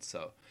Island.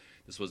 So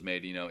this was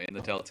made, in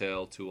the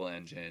Telltale Tool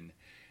engine.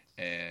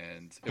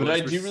 But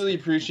I do really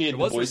appreciate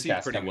the voice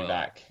cast coming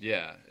back.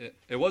 Yeah,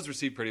 it was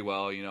received pretty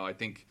well. I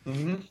think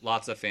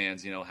lots of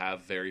fans,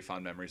 have very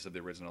fond memories of the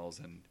originals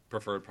and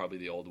preferred probably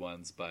the old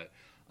ones. But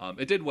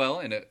it did well,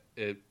 and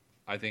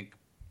I think,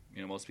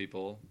 most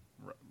people,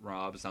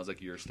 Rob, it sounds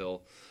like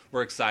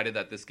we're excited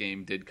that this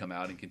game did come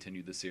out and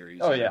continued the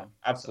series. Oh, yeah,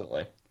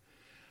 absolutely.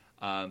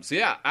 So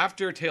yeah,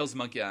 after Tales of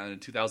Monkey Island in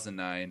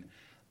 2009,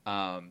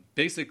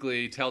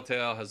 basically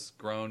Telltale has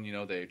grown.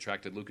 They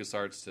attracted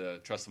LucasArts to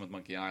trust them with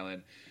Monkey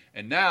Island,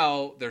 and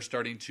now they're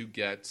starting to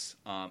get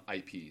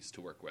IPs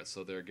to work with.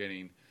 So they're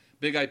getting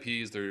big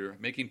IPs. They're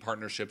making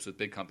partnerships with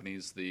big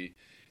companies. The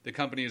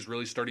company is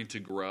really starting to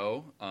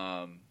grow.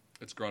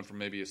 It's grown from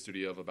maybe a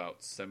studio of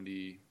about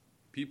 70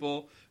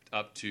 people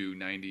up to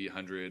 90,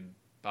 100,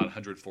 about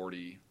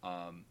 140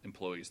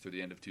 employees through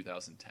the end of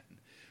 2010.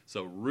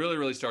 So really,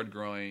 really started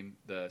growing.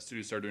 The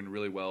studio started doing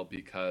really well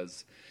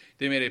because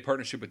they made a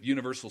partnership with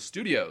Universal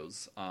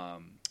Studios,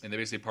 and they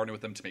basically partnered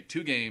with them to make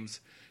 2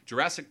 games,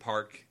 Jurassic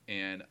Park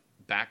and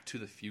Back to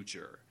the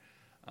Future.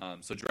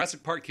 So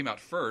Jurassic Park came out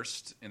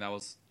first, and that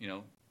was,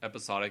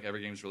 episodic.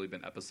 Every game's really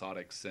been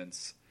episodic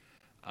since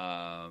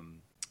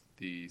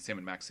the Sam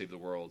and Max Save the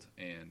World.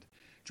 And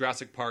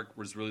Jurassic Park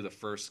was really the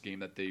first game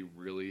that they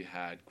really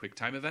had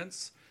QuickTime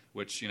events,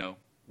 which,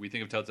 we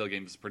think of Telltale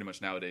games pretty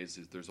much nowadays.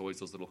 There's always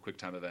those little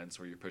QuickTime events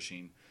where you're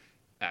pushing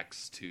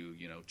X to,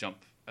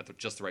 jump at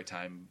just the right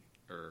time,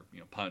 or,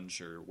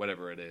 punch, or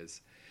whatever it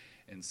is.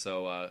 And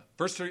so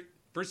first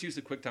use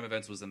of QuickTime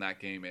events was in that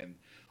game, and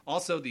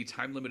also the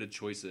time-limited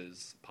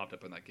choices popped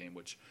up in that game,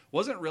 which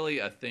wasn't really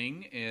a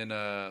thing in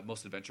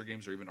most adventure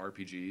games or even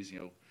RPGs.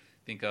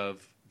 Think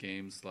of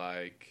games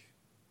like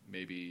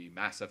maybe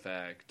Mass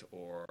Effect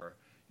or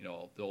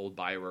the old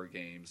BioWare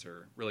games,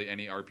 or really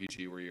any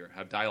RPG where you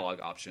have dialogue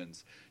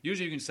options.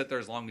 Usually you can sit there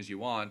as long as you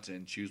want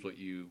and choose what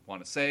you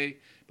want to say,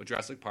 but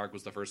Jurassic Park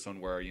was the first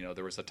one where,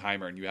 there was a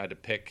timer and you had to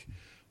pick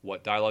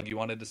what dialogue you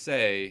wanted to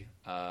say,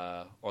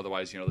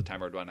 otherwise, the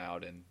timer would run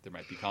out and there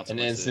might be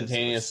consequences. And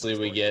instantaneously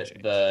we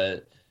get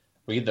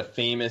the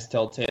famous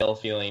Telltale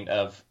feeling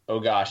of, oh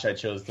gosh, I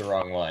chose the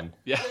wrong one.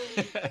 Yeah,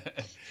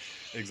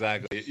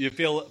 exactly. You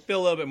feel a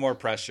little bit more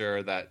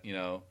pressure that,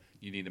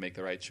 you need to make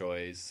the right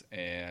choice,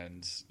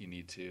 and you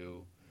need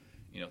to,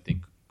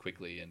 think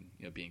quickly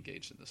and, be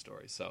engaged in the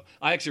story. So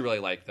I actually really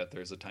like that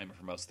there's a timer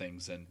for most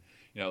things, and,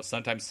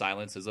 sometimes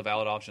silence is a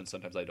valid option.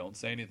 Sometimes I don't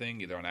say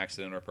anything, either on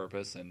accident or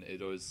purpose, and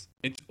it's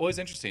always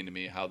interesting to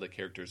me how the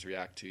characters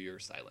react to your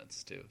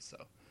silence too. So,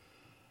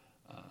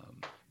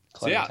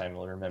 Clementine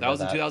will remember that was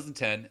in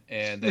 2010,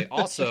 and they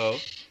also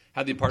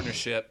had the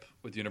partnership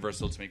with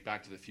Universal to make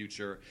Back to the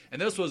Future,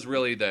 and this was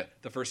really the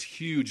first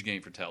huge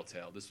game for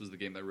Telltale. This was the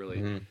game that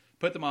really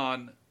put them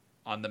on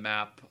the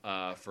map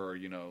for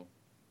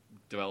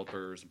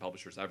developers and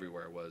publishers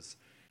everywhere.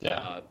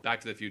 Back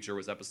to the Future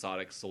was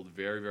episodic, sold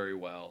very, very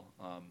well,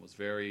 was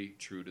very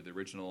true to the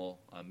original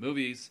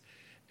movies,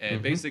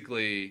 and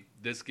basically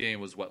this game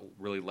was what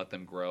really let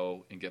them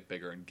grow and get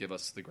bigger and give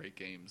us the great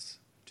games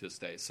to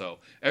stay. So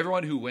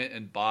everyone who went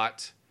and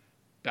bought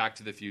Back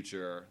to the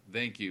Future,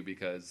 thank you,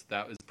 because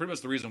that was pretty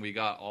much the reason we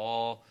got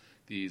all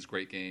these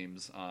great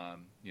games,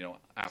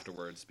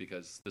 afterwards,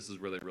 because this is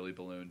really, really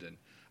ballooned. And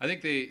I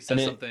think they said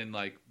something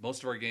like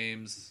most of our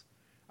games,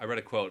 I read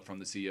a quote from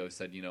the CEO,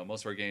 said,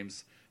 most of our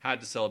games had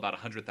to sell about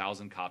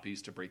 100,000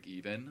 copies to break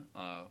even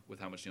with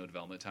how much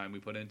development time we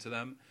put into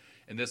them.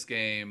 And this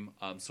game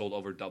sold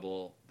over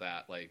double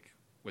that,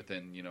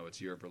 within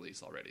its year of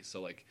release already.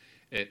 So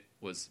it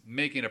was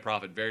making a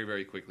profit very,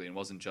 very quickly, and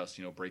wasn't just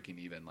breaking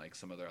even like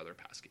some of their other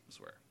past games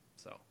were.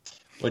 So,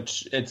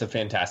 which it's a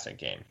fantastic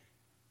game.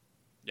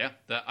 Yeah,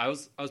 I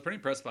was pretty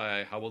impressed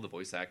by how well the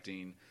voice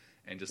acting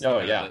and just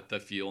the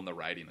feel and the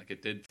writing. Like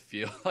it did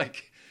feel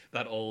like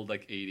that old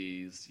like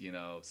 80s,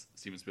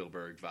 Steven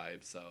Spielberg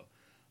vibe. So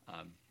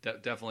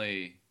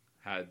definitely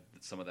had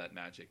some of that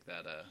magic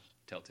that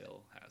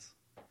Telltale has.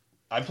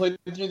 I played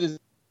through this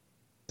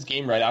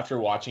game right after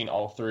watching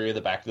all 3 of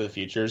the Back to the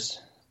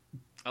Futures.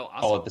 Oh,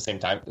 awesome. All at the same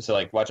time. So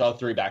like watch all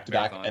 3 back to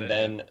back, and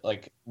then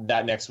like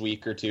that next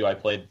week or 2 I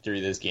played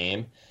through this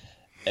game.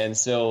 And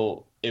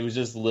so it was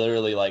just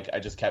literally like I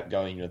just kept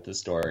going with the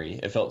story.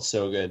 It felt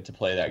so good to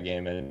play that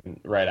game and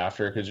right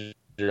after, because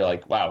you're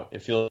like, wow,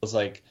 it feels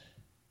like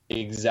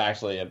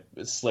exactly it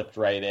slipped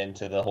right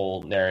into the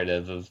whole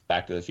narrative of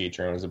Back to the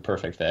Future, and it was a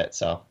perfect fit.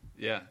 So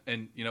yeah,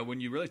 and when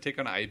you really take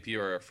on an IP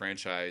or a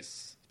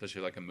franchise,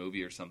 especially like a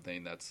movie or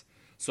something that's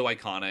so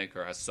iconic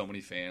or has so many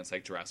fans,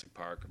 like Jurassic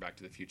Park or Back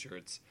to the Future,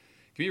 it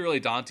can be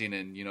really daunting.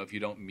 And if you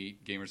don't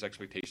meet gamers'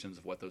 expectations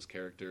of what those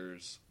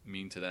characters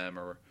mean to them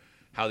or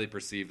how they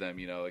perceive them,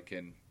 it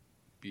can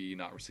be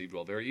not received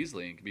well very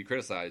easily and can be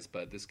criticized.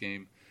 But this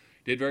game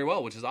did very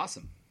well, which is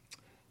awesome.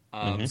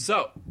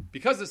 So,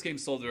 because this game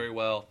sold very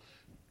well,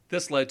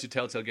 this led to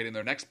Telltale getting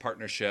their next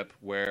partnership,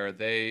 where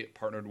they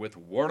partnered with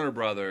Warner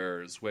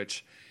Brothers,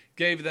 which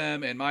gave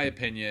them, in my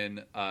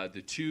opinion,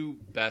 the 2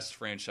 best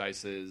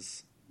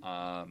franchises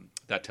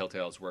that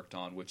Telltale has worked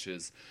on, which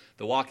is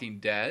The Walking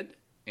Dead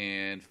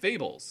and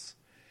Fables.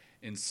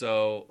 And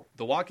so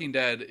The Walking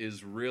Dead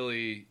is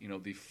really,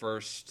 the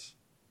first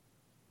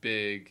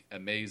big,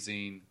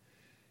 amazing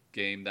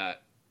game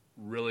that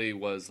really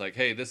was like,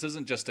 hey, this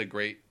isn't just a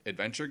great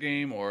adventure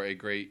game or a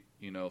great,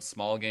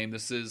 small game.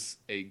 This is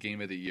a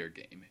Game of the Year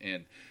game.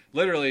 And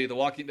literally, The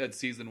Walking Dead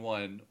Season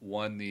 1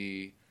 won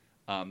the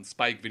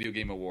Spike Video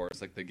Game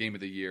Awards, like the Game of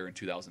the Year in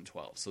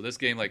 2012. So this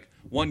game, like,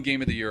 won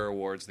Game of the Year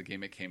awards the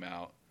game it came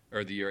out,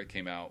 or the year it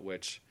came out,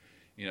 which,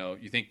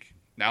 you think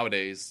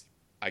nowadays,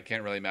 I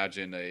can't really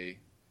imagine a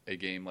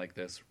game like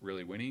this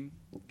really winning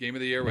Game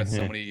of the Year with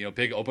so many,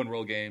 big open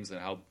world games and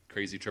how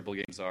crazy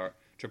AAA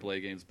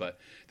games. But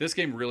this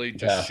game really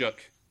just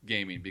shook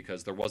gaming,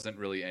 because there wasn't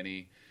really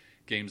any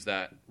games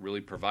that really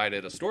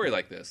provided a story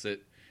like this.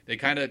 They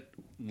kind of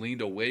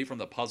leaned away from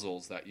the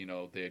puzzles that,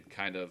 they had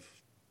kind of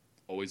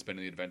always been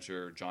in the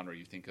adventure genre.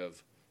 You think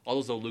of all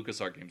those old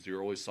LucasArts games,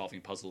 you're always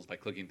solving puzzles by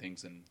clicking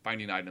things and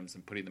finding items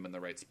and putting them in the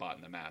right spot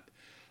in the map.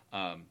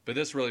 But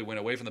this really went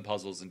away from the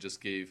puzzles and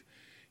just gave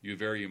you a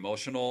very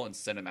emotional and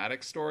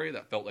cinematic story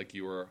that felt like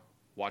you were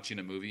watching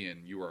a movie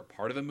and you were a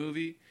part of a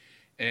movie.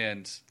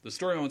 And the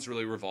story moments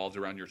really revolved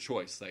around your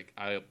choice. Like,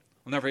 I'll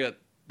never forget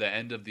the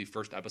end of the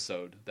first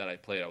episode that I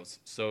played. I was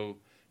so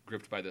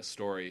gripped by this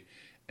story.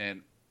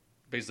 And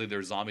basically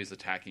there's zombies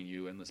attacking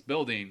you in this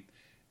building,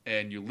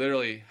 and you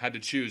literally had to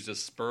choose,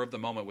 just spur of the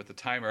moment with the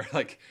timer,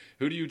 like,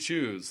 who do you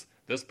choose?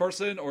 This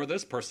person or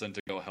this person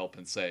to go help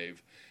and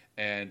save?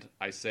 And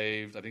I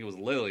saved, I think it was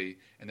Lily,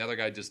 and the other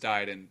guy just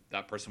died, and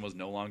that person was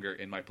no longer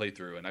in my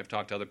playthrough. And I've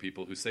talked to other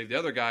people who saved the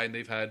other guy, and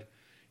they've had,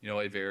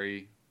 a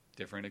very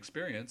different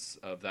experience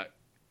of that,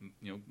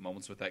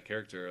 moments with that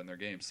character in their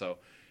game. So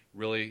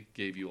really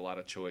gave you a lot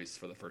of choice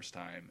for the first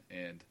time.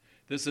 And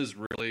this is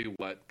really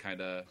what kind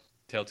of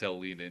Telltale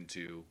leaned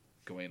into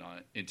going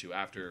on into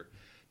after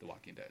The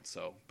Walking Dead.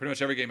 So pretty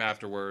much every game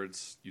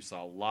afterwards, you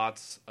saw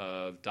lots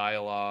of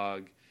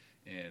dialogue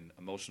and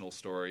emotional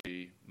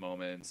story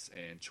moments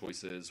and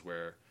choices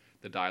where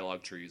the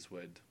dialogue trees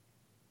would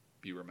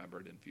be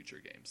remembered in future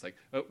games. Like,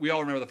 we all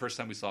remember the first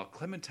time we saw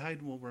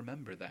Clementine will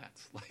remember that.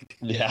 Like,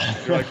 yeah,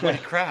 you're like,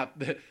 wait,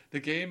 crap, the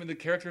game and the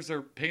characters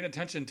are paying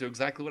attention to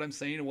exactly what I'm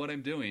saying and what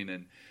I'm doing.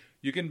 And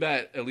you can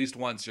bet at least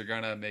once you're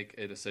going to make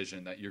a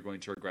decision that you're going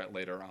to regret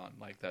later on.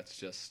 Like, that's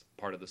just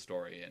part of the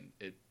story, and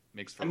it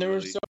makes for and there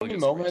were so many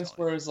moments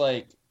where it's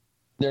like,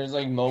 there's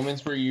like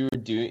moments where you were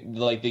doing,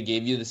 like, they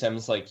gave you the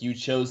sense like you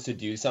chose to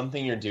do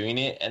something, you're doing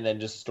it, and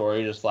then just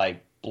story just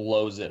like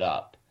blows it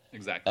up.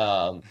 Exactly.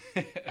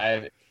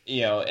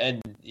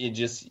 And it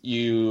just,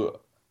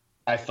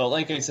 I felt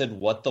like I said,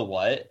 what the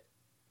what?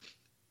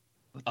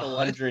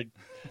 100,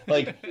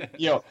 like,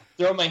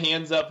 throw my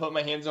hands up, put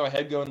my hands on my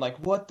head going like,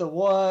 what the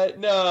what?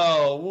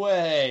 No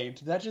way.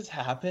 Did that just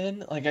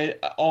happen?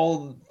 Like,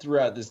 all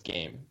throughout this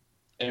game.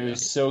 And it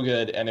was so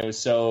good, and there were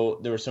so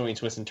many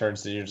twists and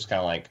turns that you're just kind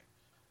of like,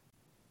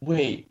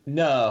 wait,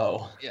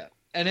 no. Yeah.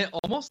 And it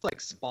almost like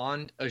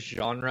spawned a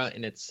genre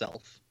in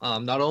itself.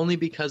 Not only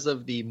because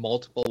of the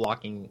multiple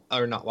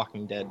not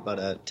Walking Dead,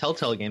 but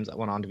Telltale games that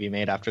went on to be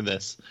made after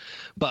this,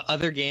 but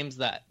other games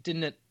that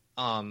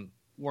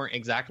weren't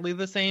exactly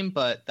the same,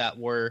 but that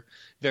were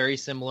very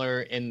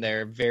similar in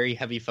their very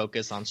heavy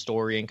focus on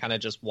story and kind of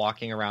just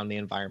walking around the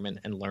environment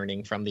and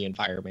learning from the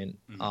environment.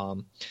 Mm-hmm.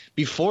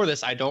 Before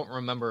this, I don't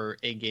remember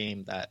a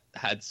game that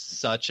had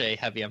such a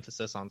heavy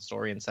emphasis on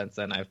story, and since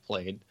then I've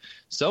played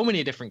so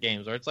many different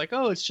games where it's like,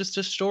 oh, it's just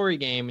a story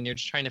game and you're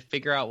just trying to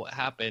figure out what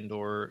happened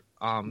or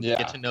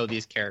get to know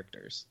these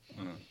characters.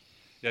 Mm-hmm.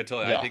 Yeah,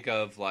 totally. Yeah. I think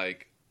of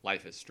like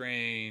Life is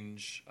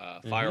Strange,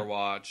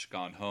 Firewatch,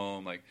 Gone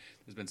Home. Like,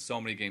 there's been so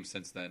many games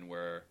since then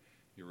where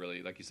you're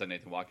really, like you said,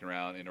 Nathan, walking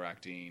around,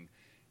 interacting.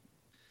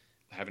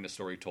 having a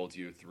story told to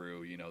you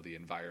through, you know, the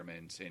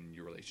environment and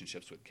your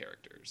relationships with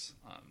characters.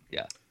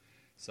 Yeah.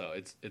 So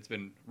it's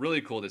been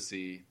really cool to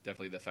see,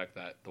 definitely the effect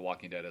that The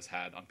Walking Dead has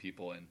had on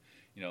people. And,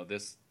 you know,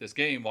 this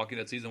game, Walking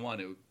Dead Season 1,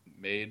 it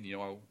made, you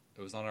know,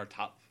 it was on our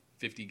top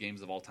 50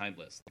 games of all time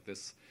list. Like,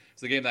 this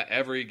is a game that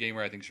every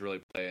gamer I think should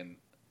really play. And,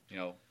 you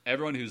know,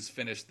 everyone who's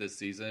finished this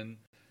season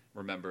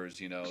remembers,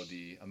 you know,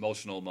 the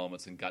emotional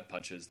moments and gut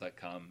punches that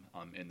come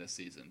in this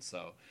season.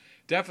 So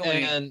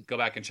definitely go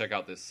back and check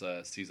out this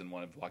Season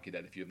 1 of Walking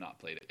Dead if you have not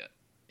played it yet.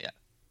 Yeah.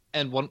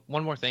 And one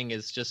more thing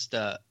is just,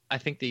 I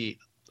think the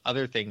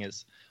other thing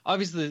is,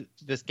 obviously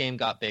this game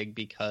got big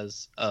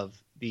because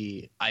of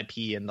the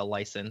IP and the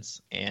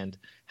license and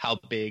how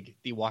big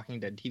the Walking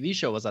Dead TV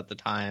show was at the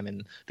time,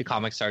 and the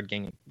comics started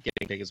getting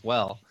big as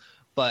well.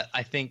 But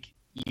I think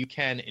you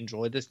can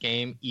enjoy this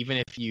game even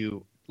if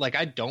you, like,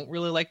 I don't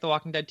really like the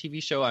Walking Dead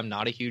TV show. I'm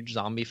not a huge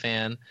zombie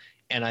fan,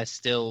 and I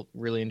still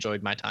really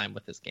enjoyed my time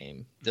with this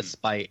game,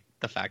 despite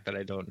the fact that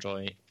I don't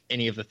enjoy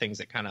any of the things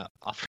it kind of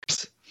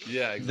offers.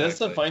 Yeah, exactly. That's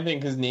the funny thing,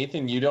 because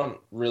Nathan, you don't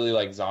really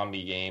like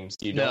zombie games.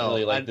 You don't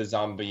really like the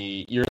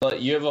zombie. You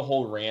have a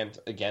whole rant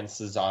against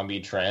the zombie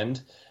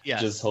trend,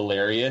 which is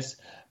hilarious.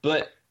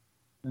 But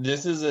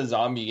this is a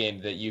zombie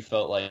game that you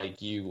felt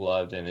like you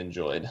loved and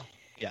enjoyed.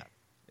 Yeah,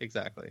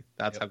 exactly.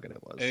 That's how good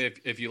it was. And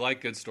if you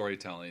like good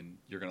storytelling,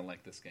 you're gonna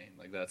like this game.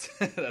 Like, that's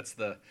that's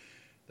the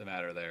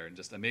matter there, and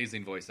just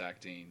amazing voice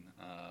acting.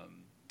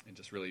 And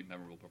just really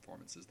memorable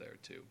performances there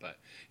too. But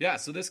yeah,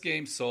 so this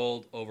game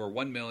sold over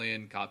 1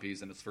 million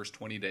copies in its first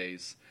 20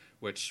 days,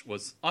 which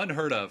was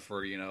unheard of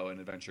for, you know, an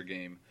adventure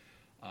game,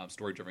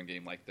 story-driven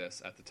game like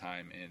this at the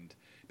time. And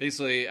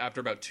basically,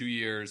 after about 2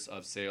 years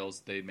of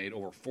sales, they made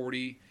over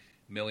 $40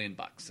 million.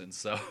 And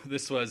so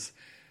this was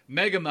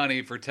mega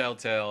money for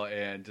Telltale,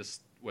 and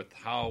just with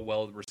how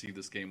well received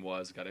this game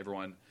was, got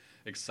everyone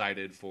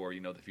excited for,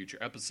 you know, the future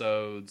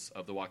episodes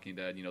of The Walking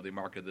Dead. You know, they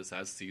marketed this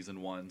as Season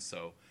 1,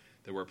 so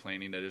they were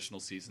planning additional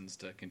seasons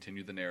to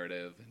continue the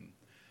narrative.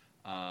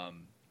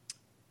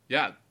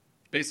 And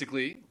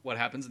basically what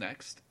happens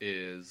next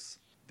is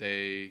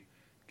they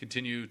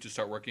continue to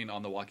start working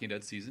on The Walking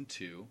Dead Season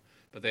 2,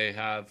 but they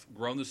have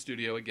grown the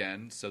studio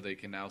again, so they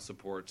can now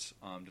support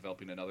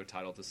developing another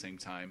title at the same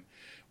time,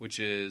 which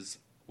is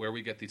where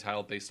we get the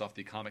title based off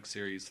the comic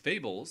series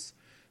Fables,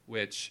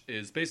 which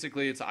is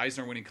basically, it's an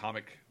Eisner-winning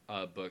comic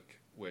book,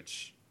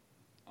 which,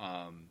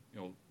 you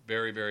know,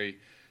 very, very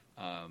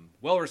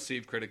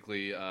well-received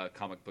critically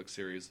comic book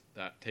series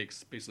that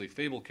takes basically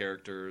fable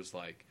characters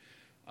like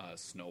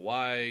Snow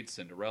White,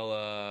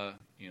 Cinderella,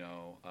 you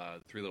know,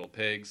 Three Little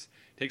Pigs,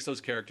 takes those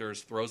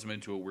characters, throws them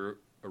into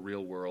a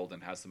real world,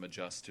 and has them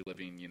adjust to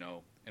living, you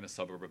know, in a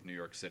suburb of New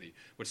York City,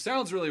 which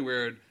sounds really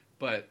weird,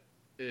 but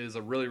is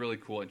a really, really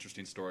cool,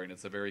 interesting story, and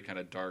it's a very kind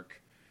of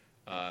dark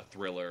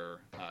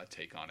thriller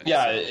take on it.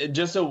 Yeah, so,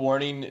 just a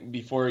warning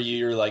before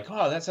you're like,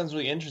 oh, that sounds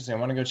really interesting, I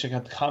want to go check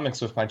out the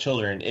comics with my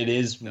children. It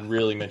is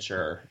really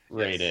mature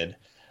rated.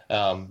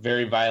 Yes.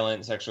 Very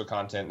violent, sexual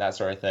content, that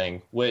sort of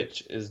thing,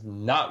 which is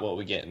not what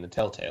we get in the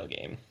Telltale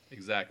game.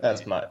 Exactly.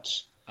 That's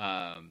much.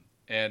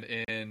 And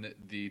in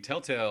the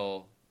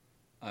Telltale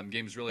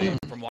games, really,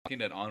 from Walking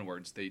Dead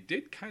onwards, they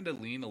did kind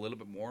of lean a little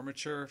bit more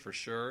mature, for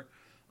sure.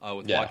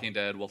 With Walking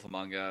Dead, Wolf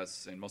Among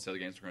Us, and most of the other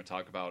games we're going to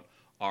talk about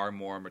are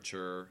more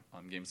mature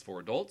games for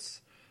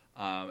adults.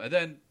 And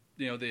then,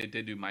 you know, they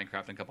did do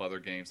Minecraft and a couple other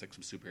games, like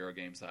some superhero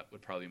games that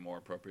would probably be more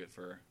appropriate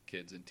for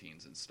kids and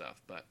teens and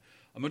stuff. But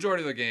a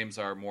majority of the games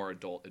are more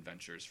adult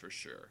adventures, for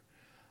sure.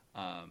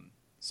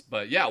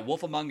 But yeah,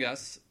 Wolf Among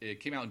Us, it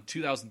came out in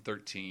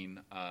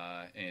 2013,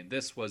 and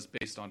this was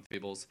based on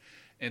Fables.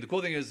 And the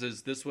cool thing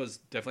is this was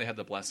definitely had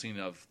the blessing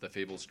of the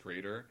Fables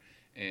creator,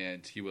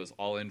 and he was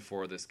all in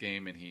for this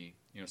game, and he,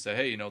 you know, said,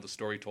 hey, you know, the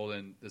story told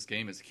in this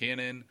game is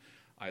canon.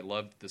 I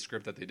loved the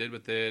script that they did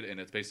with it, and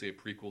it's basically a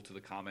prequel to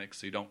the comics,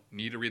 so you don't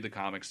need to read the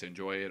comics to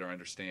enjoy it or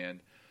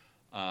understand.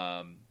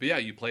 But yeah,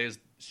 you play as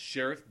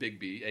Sheriff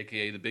Bigby,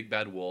 a.k.a. the Big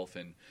Bad Wolf,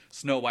 and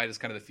Snow White is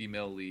kind of the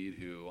female lead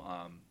who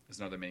is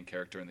another main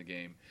character in the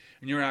game.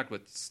 And you interact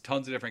with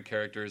tons of different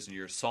characters, and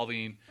you're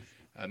solving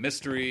a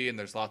mystery, and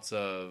there's lots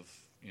of,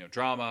 you know,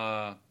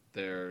 drama,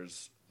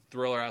 there's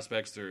thriller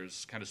aspects,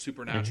 there's kind of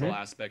supernatural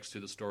aspects to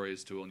the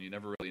stories too, and you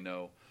never really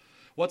know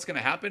what's going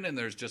to happen, and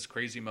there's just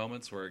crazy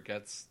moments where it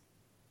gets,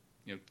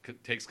 you know,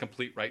 takes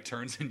complete right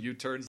turns and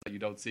U-turns that you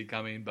don't see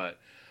coming. But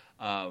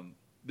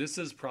this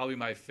is probably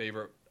my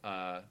favorite.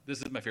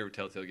 This is my favorite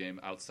Telltale game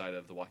outside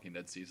of The Walking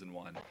Dead Season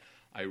 1.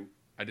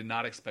 I did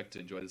not expect to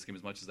enjoy this game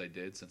as much as I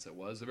did, since it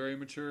was a very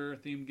mature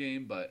themed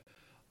game, but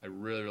I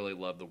really, really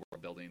love the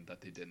world building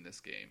that they did in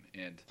this game.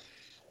 And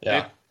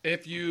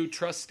if you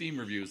trust Steam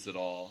reviews at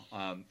all,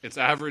 its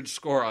average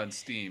score on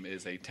Steam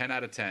is a 10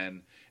 out of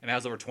 10, and it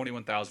has over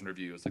 21,000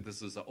 reviews. Like,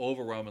 this is an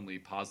overwhelmingly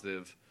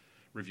positive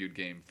reviewed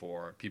game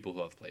for people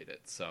who have played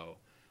it. So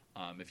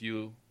if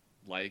you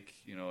like,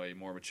 you know, a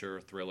more mature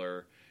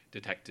thriller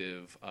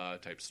detective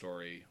type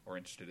story, or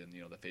interested in,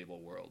 you know, the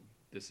Fable world,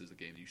 this is a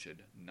game you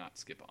should not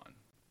skip on.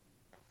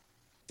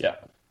 Yeah.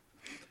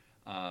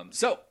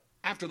 So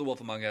after The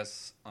Wolf Among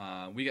Us,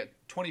 we get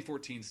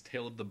 2014's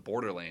Tale of the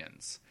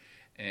Borderlands.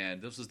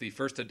 And this was the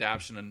first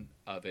adaptation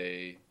of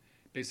a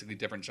basically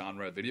different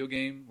genre of video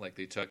game. Like,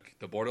 they took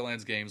the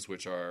Borderlands games,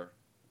 which are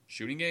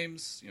shooting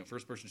games,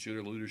 first-person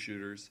shooter, looter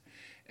shooters,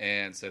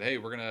 and said, hey,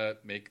 we're going to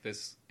make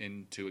this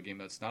into a game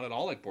that's not at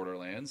all like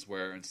Borderlands,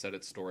 where instead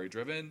it's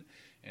story-driven,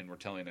 and we're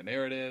telling a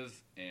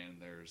narrative, and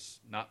there's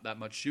not that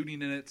much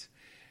shooting in it.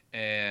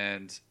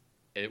 And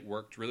it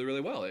worked really,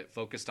 really well. It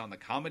focused on the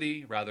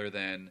comedy rather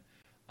than,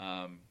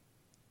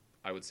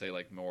 I would say,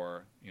 like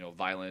more,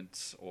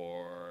 violent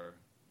or,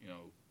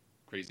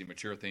 crazy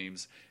mature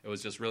themes. It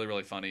was just really,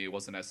 really funny. It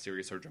wasn't as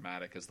serious or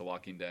dramatic as The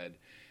Walking Dead.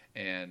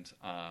 And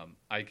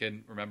I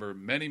can remember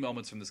many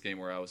moments from this game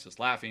where I was just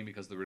laughing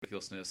because of the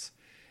ridiculousness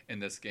in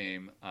this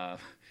game.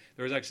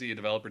 There was actually a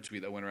developer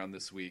tweet that went around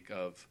this week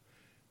of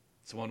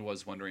someone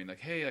was wondering, like,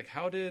 hey, like,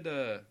 how did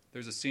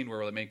there's a scene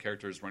where the main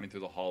character is running through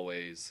the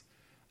hallways,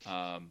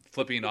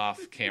 flipping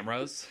off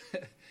cameras.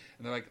 And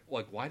they're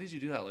like, why did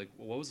you do that? Like,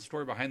 what was the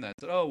story behind that?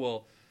 I said, oh,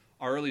 well,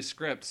 our early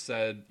script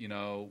said,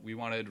 we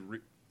wanted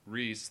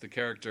Reese, the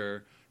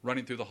character,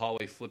 running through the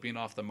hallway, flipping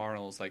off the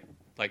marbles, like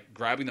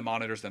grabbing the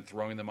monitors and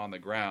throwing them on the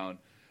ground.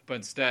 But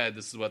instead,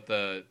 this is what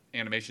the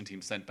animation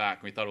team sent back,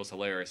 and we thought it was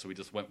hilarious, so we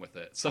just went with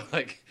it. So,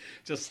 like,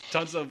 just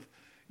tons of,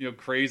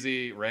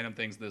 crazy, random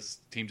things. This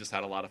team just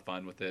had a lot of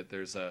fun with it.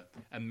 There's a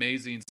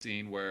amazing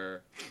scene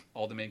where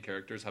all the main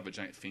characters have a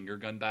giant finger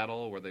gun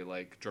battle where they,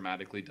 like,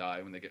 dramatically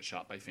die when they get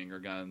shot by finger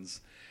guns.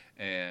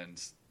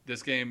 And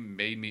this game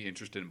made me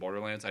interested in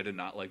Borderlands. I did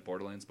not like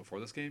Borderlands before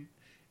this game.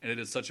 And it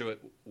did such a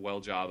well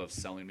job of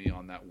selling me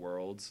on that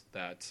world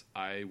that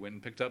I went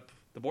and picked up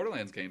the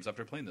Borderlands games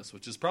after playing this,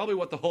 which is probably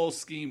what the whole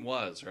scheme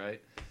was, right?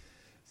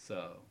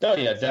 So. Oh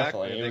yeah,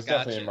 definitely. It was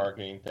definitely a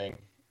marketing thing.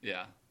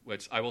 Yeah,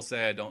 which I will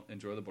say I don't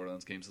enjoy the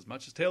Borderlands games as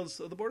much as Tales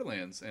of the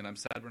Borderlands, and I'm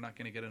sad we're not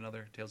going to get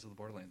another Tales of the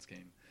Borderlands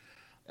game.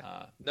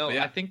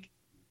 I think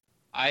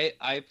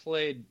I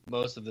played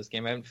most of this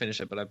game. I haven't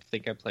finished it, but I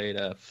think I played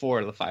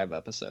 4 of the 5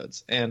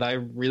 episodes, and I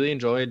really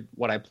enjoyed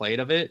what I played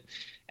of it.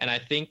 And I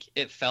think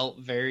it felt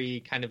very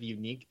kind of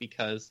unique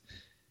because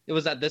it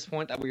was at this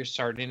point that we were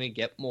starting to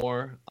get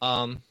more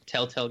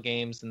Telltale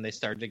games, and they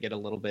started to get a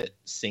little bit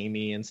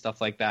samey and stuff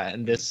like that.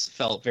 And this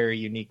felt very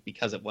unique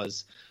because it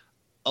was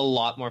a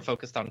lot more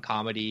focused on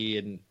comedy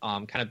and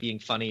kind of being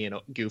funny and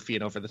goofy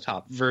and over the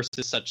top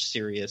versus such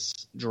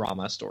serious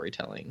drama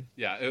storytelling.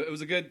 Yeah, it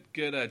was a good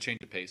change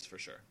of pace for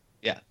sure.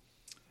 Yeah.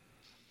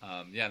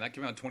 And that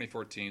came out in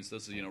 2014, so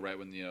this is, right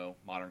when,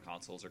 modern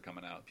consoles are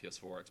coming out,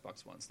 PS4,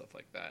 Xbox One, stuff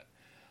like that.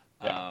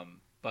 Yeah.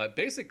 But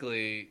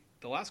basically,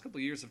 the last couple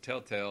of years of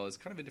Telltale is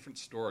kind of a different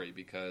story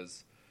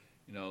because,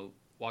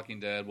 Walking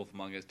Dead, Wolf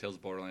Among Us, Tales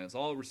of Borderlands,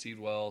 all received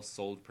well,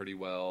 sold pretty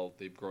well.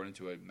 They've grown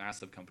into a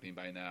massive company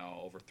by now,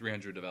 over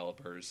 300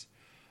 developers.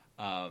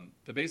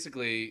 But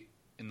basically,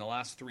 in the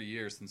last 3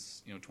 years,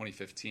 since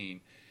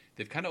 2015,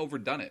 they've kind of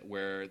overdone it,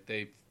 where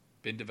they've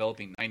been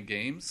developing 9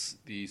 games.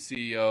 The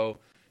CEO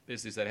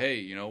basically said,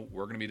 hey,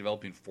 we're going to be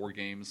developing 4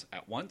 games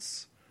at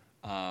once.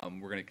 We're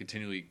going to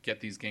continually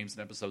get these games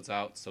and episodes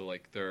out. So,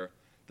 like, there'll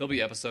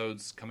be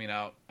episodes coming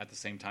out at the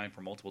same time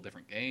for multiple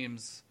different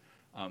games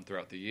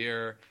throughout the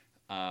year.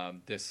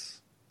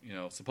 This,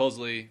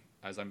 supposedly,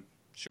 as I'm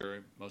sure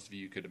most of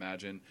you could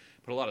imagine,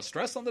 put a lot of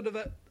stress on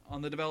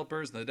the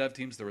developers and the dev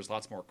teams. There was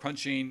lots more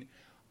crunching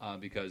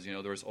because,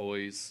 there was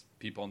always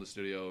people in the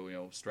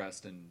studio,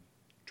 stressed and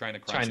trying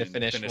to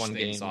finish one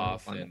things game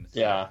off. And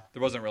yeah,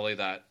 there wasn't really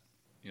that,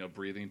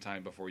 breathing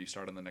time before you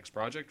start on the next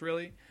project,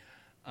 really.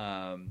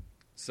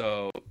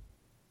 So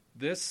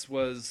this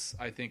was,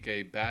 I think,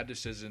 a bad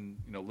decision,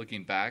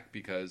 looking back,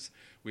 because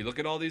we look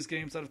at all these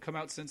games that have come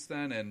out since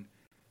then, and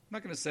I'm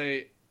not going to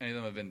say any of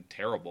them have been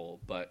terrible,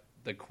 but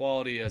the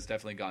quality has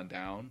definitely gone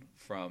down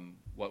from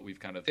what we've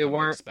kind of come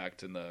to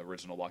expect in the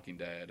original Walking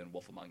Dead and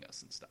Wolf Among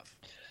Us and stuff.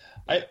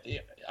 I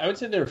would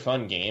say they're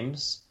fun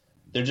games.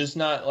 They're just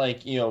not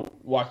like,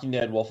 Walking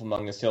Dead, Wolf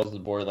Among Us, Tales of the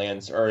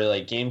Borderlands, or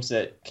like games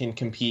that can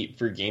compete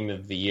for Game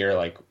of the Year,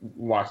 like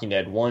Walking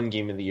Dead won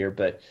Game of the Year,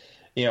 but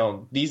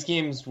these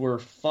games were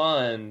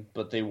fun,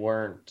 but they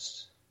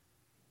weren't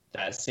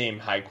that same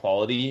high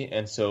quality,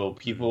 and so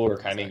people were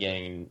kind of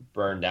getting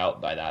burned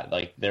out by that.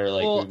 Like, they're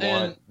like, we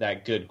want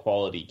that good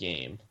quality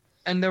game.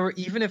 And there were,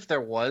 even if there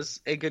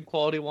was a good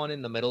quality one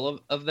in the middle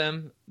of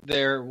them,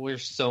 there were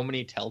so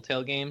many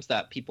Telltale games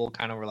that people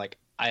kind of were like,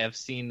 I have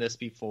seen this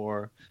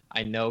before.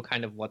 I know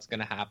kind of what's going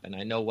to happen.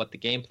 I know what the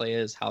gameplay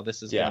is, how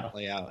this is going to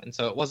play out. And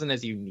so it wasn't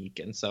as unique.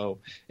 And so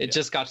it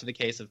just got to the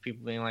case of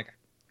people being like,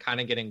 kind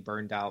of getting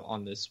burned out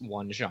on this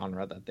one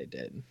genre that they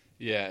did.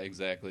 Yeah,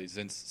 exactly.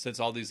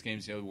 Since all these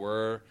games,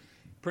 were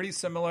pretty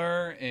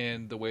similar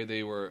in the way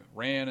they were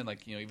ran, and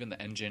like, even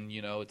the engine,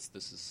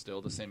 this is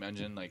still the same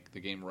engine. Like, the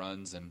game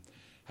runs and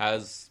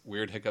has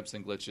weird hiccups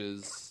and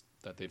glitches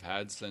that they've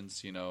had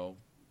since, The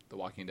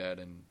Walking Dead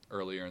and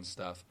earlier and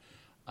stuff.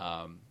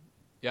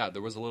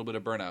 There was a little bit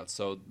of burnout.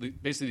 So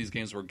basically these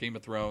games were Game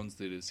of Thrones,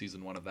 they did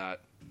season 1 of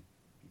that,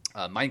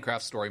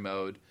 Minecraft story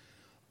mode,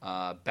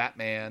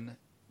 Batman,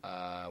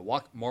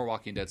 more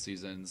Walking Dead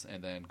seasons,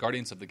 and then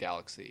Guardians of the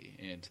Galaxy.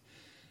 And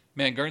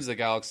man, Guardians of the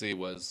Galaxy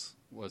was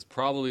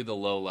probably the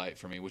low light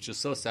for me, which is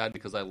so sad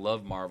because I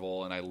love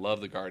Marvel and I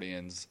love the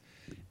Guardians,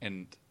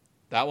 and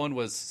that one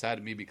was sad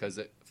to me because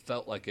it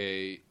felt like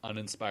a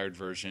uninspired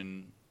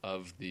version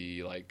of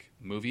the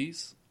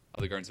movies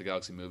of the Guardians of the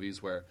Galaxy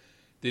movies, where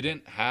they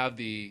didn't have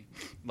the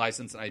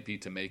license and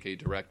IP to make a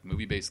direct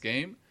movie-based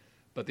game,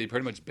 but they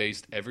pretty much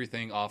based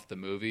everything off the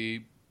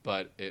movie,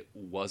 but it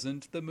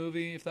wasn't the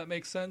movie, if that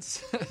makes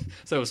sense.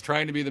 So it was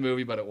trying to be the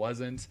movie, but it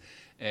wasn't.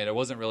 And it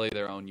wasn't really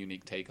their own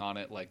unique take on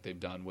it like they've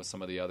done with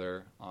some of the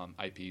other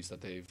IPs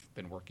that they've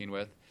been working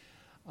with.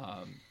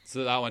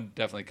 So that one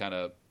definitely kind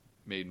of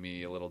made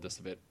me a little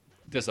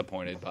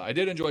disappointed. But I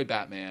did enjoy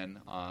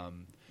Batman.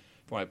 From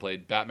when I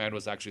played, Batman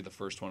was actually the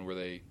first one where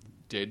they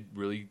did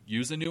really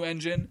use a new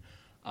engine.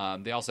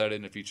 They also added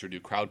in a feature to do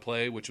crowd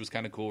play, which was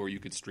kind of cool, where you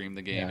could stream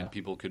the game and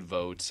people could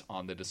vote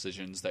on the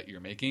decisions that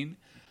you're making.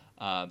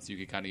 So you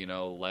could kind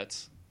of,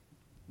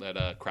 let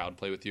a crowd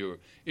play with you, or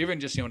even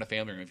just, in a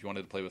family room. If you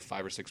wanted to play with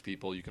 5 or 6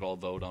 people, you could all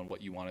vote on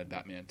what you wanted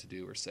Batman to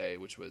do or say,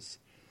 which was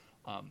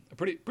a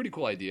pretty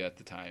cool idea at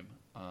the time.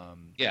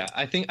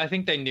 I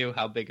think they knew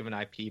how big of an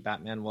IP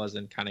Batman was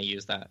and kind of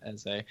used that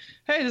as hey,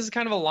 this is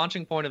kind of a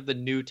launching point of the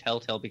new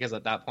Telltale, because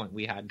at that point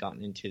we had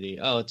gotten into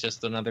it's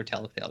just another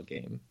Telltale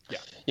game.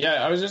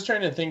 Yeah, I was just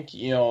trying to think,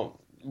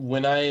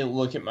 when I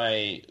look at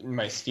my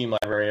Steam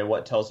library of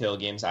what Telltale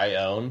games I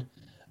own,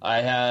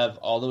 I have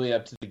all the way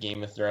up to the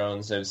Game of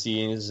Thrones. I've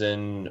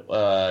season 2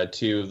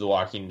 of The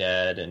Walking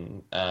Dead,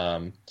 and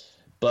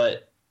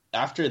but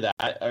after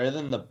that, other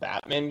than the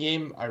Batman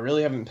game, I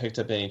really haven't picked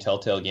up any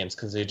Telltale games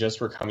because they just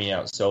were coming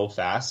out so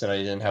fast, and I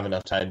didn't have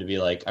enough time to be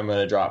like, I'm going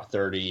to drop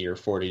 $30 or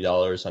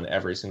 $40 on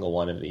every single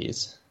one of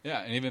these.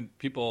 Yeah, and even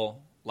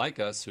people like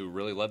us who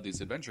really love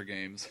these adventure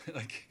games,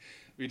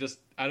 we just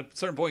at a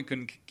certain point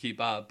couldn't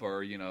keep up,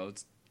 or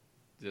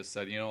just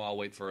said, I'll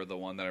wait for the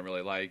one that I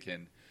really like.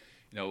 And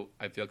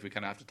I feel like we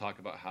kind of have to talk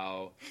about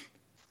how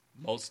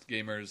most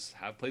gamers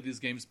have played these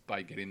games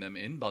by getting them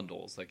in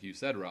bundles, like you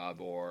said, Rob,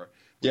 or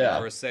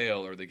for a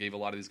sale, or they gave a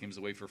lot of these games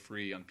away for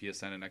free on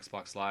PSN and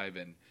Xbox Live.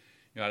 And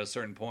at a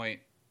certain point,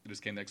 it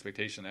just came the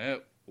expectation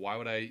that, why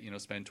would I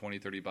spend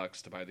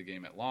 $20-$30 to buy the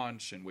game at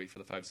launch and wait for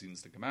the 5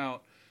 seasons to come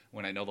out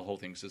when I know the whole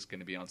thing's just going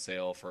to be on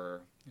sale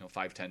for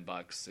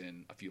 $5-$10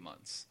 in a few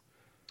months.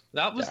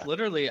 That was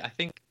literally, I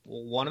think,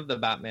 one of the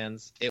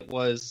Batmans. It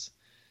was,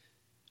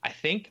 I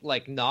think,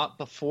 not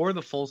before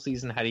the full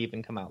season had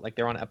even come out.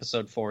 They're on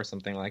episode 4 or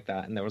something like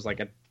that, and there was a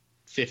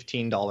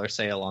 $15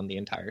 sale on the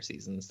entire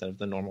season instead of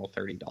the normal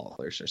 $30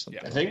 or something.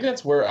 Yeah, I think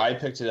that's where I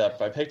picked it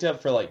up. I picked it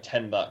up for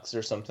 $10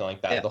 or something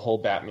like that. Yeah. The whole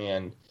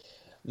Batman,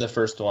 the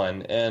first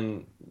one,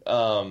 and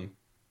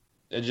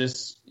it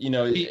just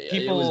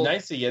it was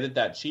nice to get it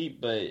that cheap.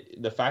 But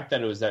the fact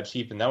that it was that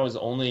cheap, and that was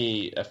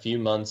only a few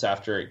months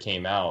after it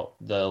came out.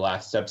 The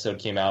last episode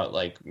came out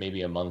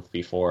maybe a month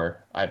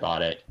before I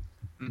bought it.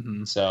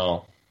 Mm-hmm.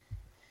 So,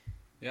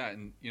 yeah,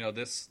 and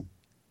this,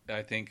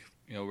 I think,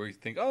 we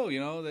think, they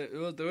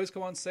always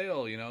come on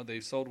sale.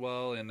 They've sold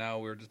well, and now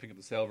we're just picking up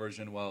the sale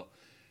version. Well,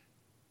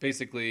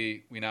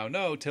 basically, we now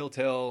know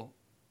Telltale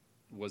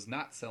was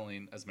not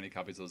selling as many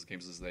copies of those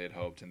games as they had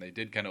hoped, and they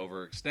did kind of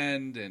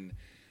overextend and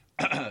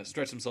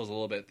stretch themselves a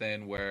little bit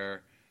thin.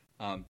 Where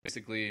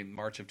basically in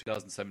March of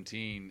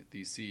 2017,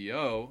 the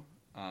CEO,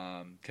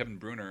 Kevin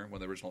Bruner, one of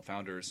the original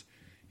founders,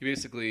 he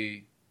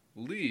basically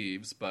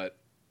leaves, but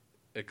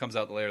it comes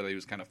out later that he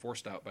was kind of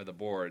forced out by the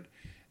board,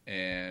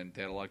 and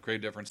they had a lot of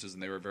creative differences,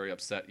 and they were very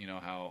upset,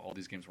 how all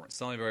these games weren't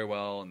selling very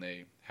well, and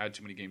they had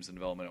too many games in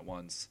development at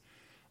once.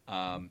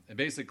 And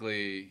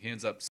basically, he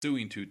ends up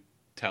suing to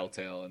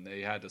Telltale, and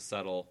they had to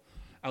settle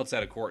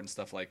outside of court and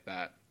stuff like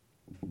that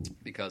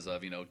because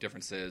of,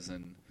 differences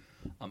and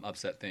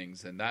upset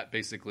things. And that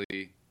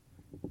basically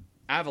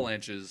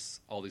avalanches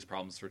all these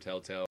problems for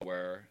Telltale,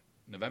 where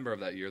November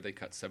of that year, they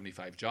cut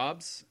 75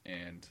 jobs,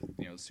 and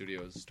the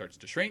studio starts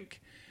to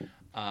shrink.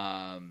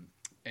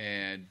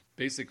 And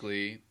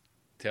basically,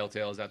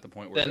 Telltale is at the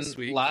point where this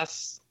week.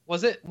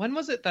 When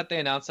was it that they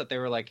announced that they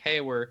were like,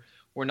 hey, we're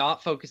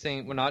not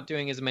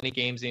doing as many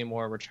games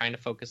anymore. We're trying to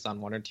focus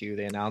on 1 or 2.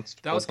 They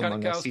announced that was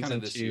kind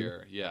of this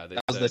year. Yeah,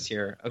 that was this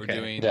year. Okay,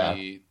 we're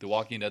doing the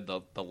Walking Dead,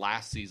 the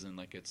last season.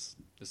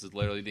 This is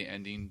literally the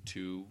ending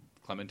to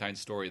Clementine's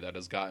story that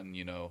has gotten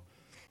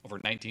over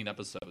 19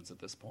 episodes at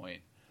this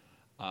point.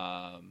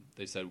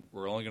 They said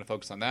we're only going to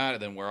focus on that,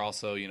 and then we're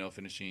also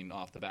finishing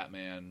off the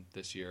Batman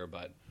this year,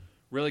 but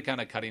really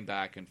kind of cutting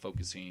back and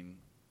focusing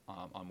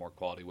on more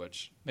quality,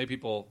 which made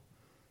people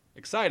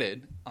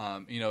excited.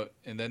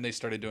 And then they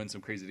started doing some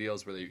crazy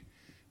deals where they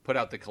put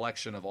out the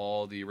collection of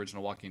all the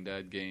original Walking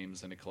Dead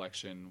games in a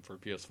collection for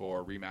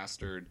PS4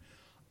 remastered.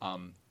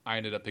 I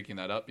ended up picking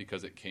that up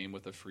because it came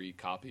with a free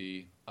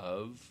copy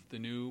of the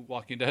new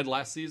Walking Dead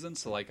last season,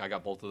 so I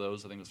got both of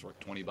those. I think it was for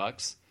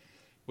 $20.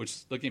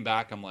 Which, looking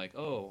back, I'm like,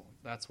 oh,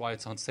 that's why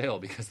it's on sale,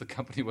 because the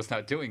company was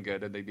not doing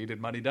good and they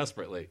needed money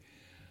desperately.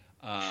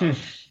 Yes.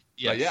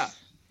 But yeah,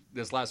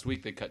 this last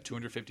week they cut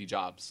 250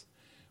 jobs,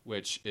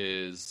 which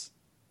is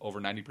over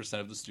 90%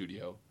 of the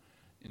studio.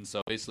 And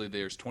so basically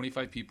there's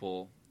 25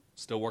 people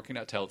still working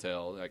at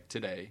Telltale like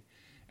today,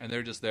 and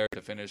they're just there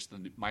to finish the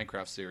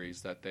Minecraft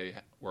series that they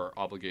were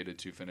obligated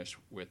to finish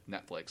with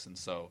Netflix. And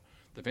so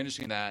they're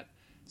finishing that.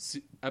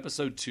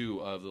 Episode 2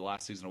 of the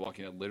last season of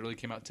Walking Dead literally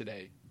came out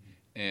today,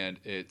 and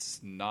it's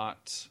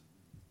not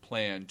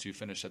planned to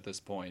finish at this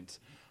point.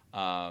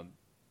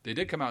 They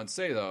did come out and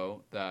say,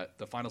 though, that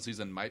the final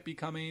season might be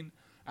coming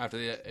after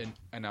they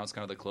announced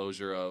kind of the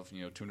closure of,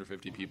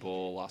 250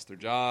 people lost their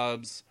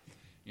jobs.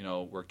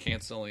 We're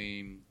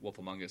canceling Wolf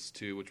Among Us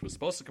 2, which was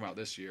supposed to come out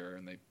this year,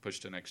 and they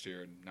pushed to next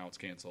year, and now it's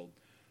canceled.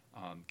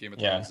 Game of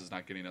Thrones is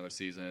not getting another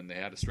season. They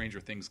had a Stranger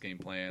Things game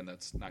plan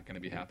that's not going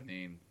to be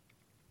happening,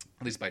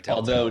 at least by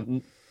Telltale.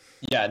 Although,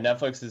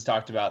 Netflix has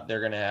talked about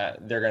they're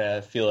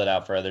gonna feel it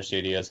out for other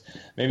studios.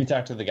 Maybe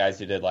talk to the guys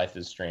who did Life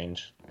is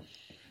Strange.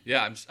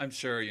 Yeah, I'm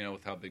sure,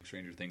 with how big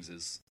Stranger Things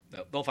is,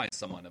 they'll find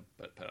someone to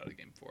put out a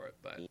game for it.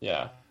 But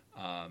yeah.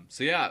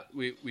 So yeah,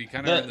 we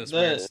kind of are in this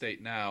weird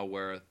state now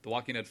where the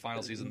Walking Dead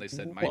final season they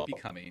said might be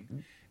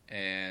coming,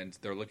 and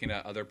they're looking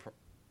at other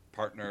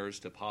partners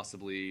to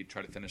possibly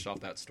try to finish off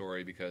that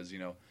story because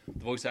the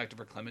voice actor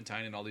for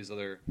Clementine and all these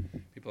other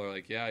people are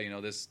like,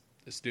 this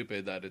is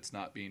stupid that it's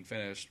not being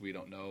finished. We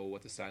don't know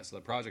what the status of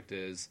the project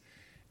is,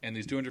 and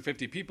these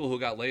 250 people who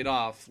got laid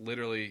off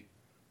literally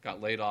got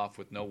laid off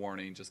with no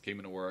warning, just came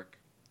into work.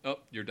 Oh,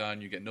 you're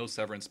done. You get no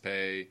severance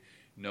pay,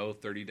 no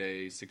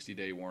 30-day,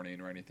 60-day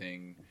warning or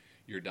anything.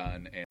 You're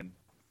done. And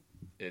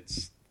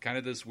it's kind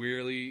of this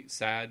weirdly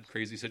sad,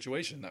 crazy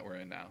situation that we're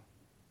in now.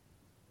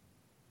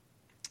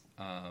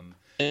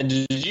 And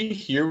did you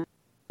hear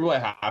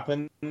what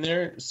happened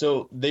there?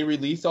 So they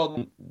released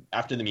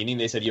after the meeting,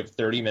 they said you have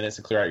 30 minutes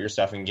to clear out your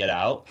stuff and get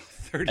out.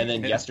 30 and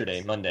then minutes.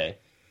 Yesterday, Monday.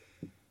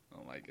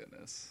 Oh my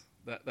goodness.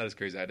 That is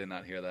crazy. I did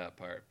not hear that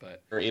part,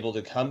 but they were able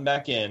to come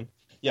back in.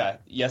 Yeah,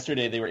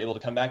 yesterday they were able to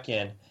come back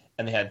in,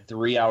 and they had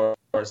 3 hours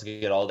to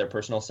get all their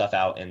personal stuff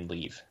out and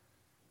leave.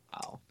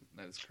 Wow,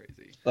 that is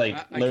crazy.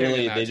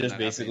 Literally, they just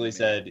basically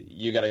said,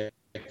 you gotta...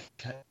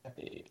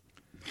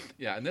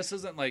 Yeah, and this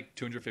isn't like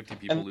 250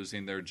 people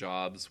losing their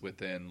jobs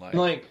within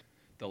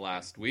the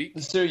last week.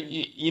 So,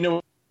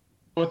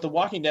 with The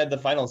Walking Dead, the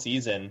final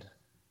season...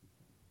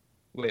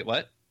 Wait,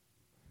 what?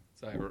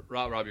 Sorry,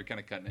 Rob, you're kind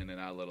of cutting in and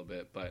out a little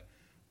bit, but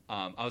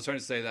I was trying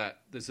to say that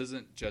this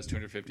isn't just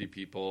 250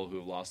 people who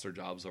have lost their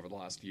jobs over the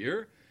last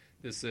year.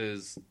 This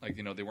is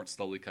they weren't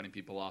slowly cutting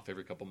people off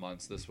every couple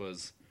months. This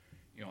was,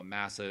 a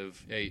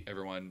massive, hey,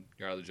 everyone,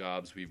 you're out of the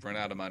jobs. We've run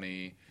out of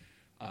money.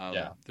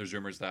 There's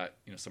rumors that,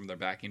 some of their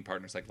backing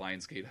partners like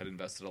Lionsgate had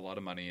invested a lot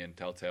of money, and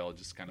Telltale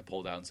just kind of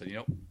pulled out and said,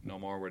 no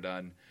more, we're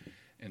done.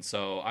 And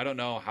so I don't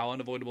know how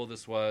unavoidable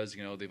this was.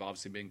 They've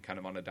obviously been kind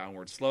of on a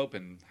downward slope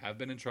and have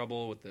been in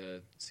trouble with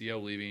the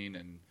CEO leaving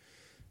and,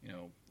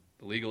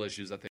 the legal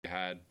issues that they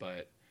had.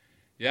 But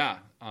yeah,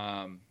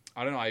 I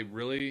don't know. I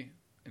really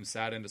am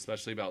saddened,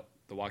 especially about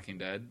The Walking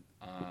Dead,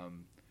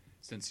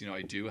 since,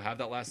 I do have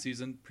that last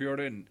season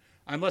pre-ordered, and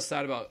I'm less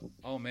sad about,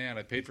 oh man,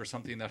 I paid for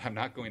something that I'm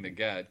not going to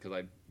get because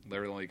I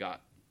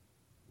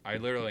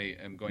literally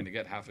am going to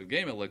get half a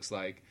game, it looks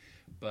like.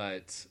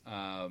 But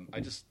I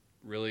just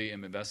really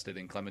am invested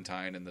in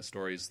Clementine and the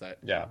stories that,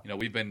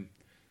 we've been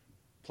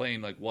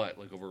playing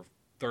over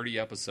 30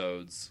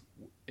 episodes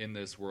in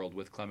this world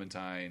with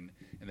Clementine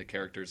and the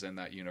characters in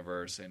that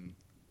universe. And,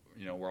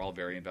 we're all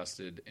very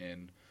invested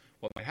in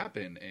what might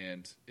happen.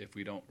 And if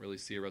we don't really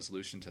see a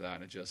resolution to that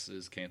and it just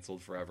is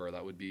canceled forever,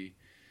 that would be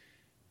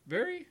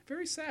very,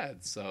 very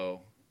sad.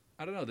 So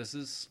I don't know.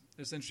 It's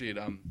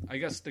interesting. I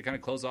guess to kind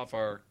of close off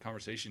our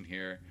conversation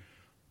here,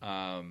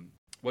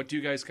 what do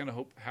you guys kind of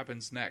hope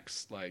happens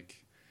next?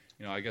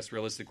 I guess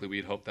realistically,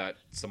 we'd hope that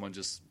someone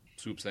just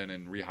swoops in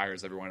and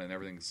rehires everyone and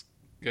everything's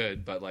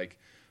good. But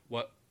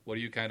what do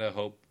you kind of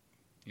hope,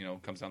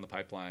 comes down the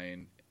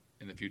pipeline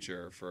in the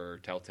future for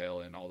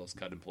Telltale and all those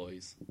cut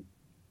employees?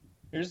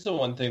 Here's the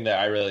one thing that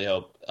I really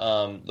hope.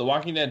 The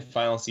Walking Dead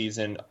final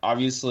season,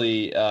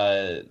 obviously,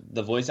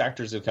 the voice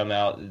actors have come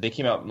out. They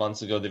came out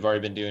months ago. They've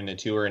already been doing a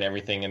tour and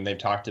everything, and they've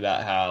talked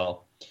about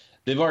how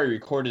they've already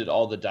recorded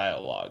all the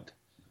dialogue.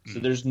 So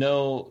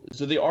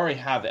so they already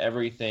have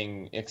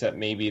everything, except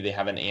maybe they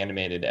haven't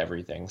animated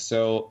everything.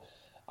 So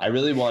I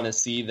really want to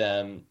see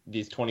them,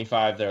 these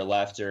 25 that are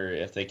left, or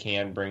if they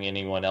can bring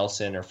anyone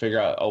else in or figure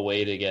out a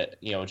way to get,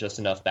 just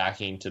enough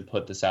backing to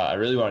put this out. I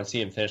really want to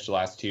see them finish the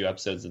last 2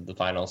 episodes of the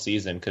final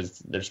season because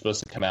they're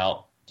supposed to come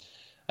out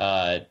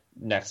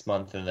next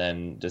month and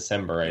then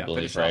December, I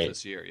believe, right?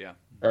 This year, yeah.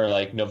 Or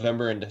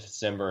November and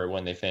December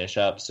when they finish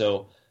up.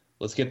 So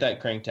let's get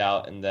that cranked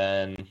out, and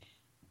then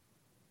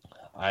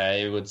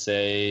I would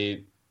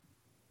say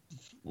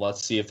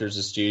let's see if there's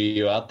a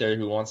studio out there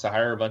who wants to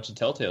hire a bunch of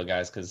Telltale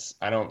guys, because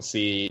I don't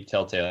see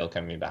Telltale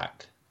coming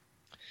back.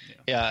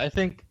 Yeah, I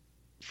think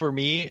for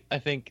me,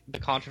 the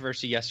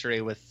controversy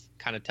yesterday with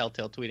kind of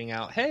Telltale tweeting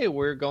out, hey,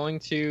 we're going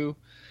to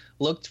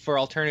look for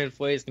alternative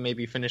ways to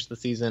maybe finish the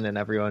season, and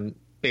everyone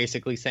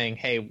basically saying,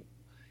 hey,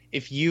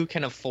 if you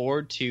can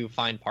afford to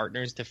find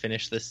partners to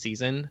finish this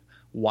season,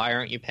 why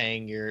aren't you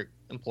paying your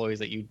employees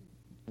that you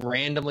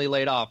randomly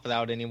laid off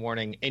without any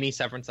warning, any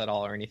severance at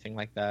all, or anything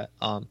like that.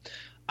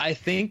 I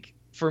think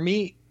for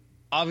me,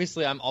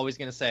 obviously, I'm always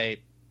going to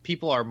say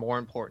people are more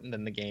important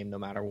than the game, no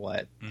matter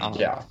what.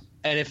 Yeah.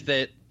 And if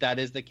that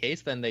is the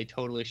case, then they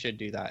totally should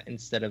do that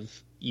instead of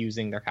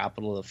using their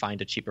capital to find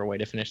a cheaper way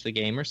to finish the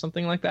game or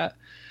something like that.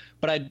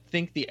 But I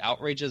think the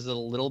outrage is a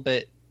little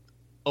bit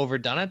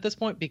overdone at this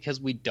point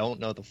because we don't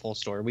know the full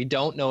story. We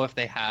don't know if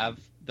they have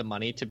the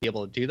money to be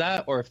able to do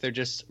that, or if they're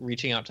just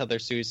reaching out to other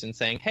studios and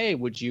saying, hey,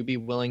 would you be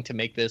willing to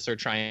make this, or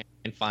try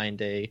and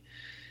find an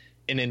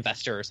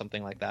investor or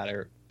something like that.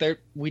 Or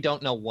we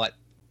don't know what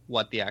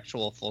the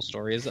actual full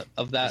story is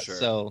of that. Sure.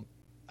 So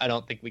I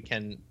don't think we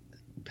can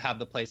have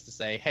the place to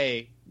say,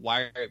 hey,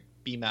 why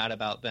be mad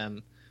about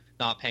them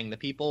not paying the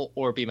people,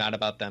 or be mad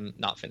about them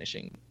not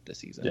finishing the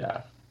season.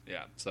 Yeah.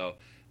 So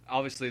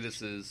obviously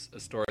this is a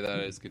story that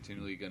is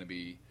continually going to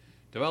be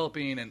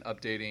developing and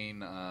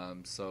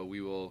updating. So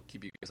we will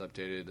keep you guys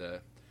updated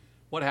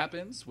what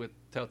happens with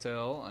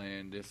Telltale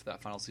and if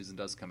that final season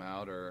does come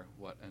out or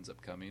what ends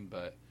up coming.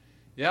 But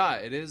yeah,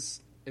 it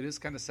is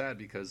kind of sad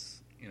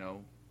because, you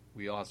know,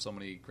 we all have so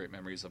many great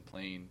memories of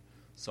playing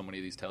so many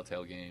of these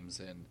Telltale games,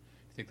 and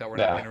I think that we're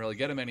not going to really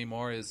get them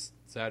anymore is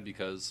sad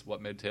because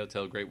what made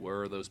Telltale great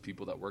were those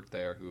people that worked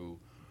there who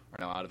are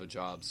now out of a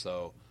job.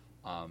 So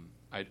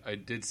I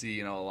did see,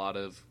 you know, a lot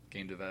of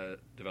game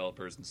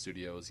developers and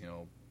studios, you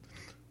know,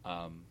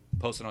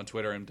 posting on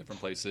Twitter in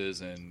different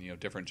places and, you know,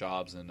 different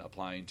jobs and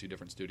applying to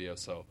different studios.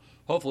 So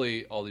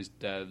hopefully all these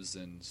devs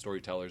and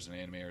storytellers and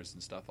animators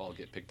and stuff all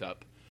get picked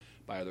up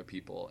by other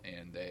people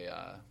and they,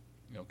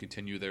 you know,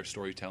 continue their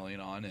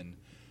storytelling on in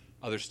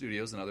other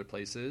studios and other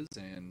places.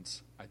 And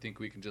I think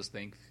we can just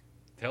thank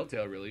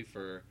Telltale really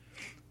for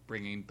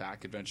bringing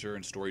back adventure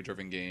and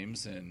story-driven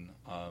games and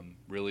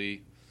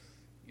really,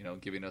 you know,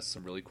 giving us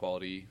some really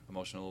quality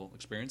emotional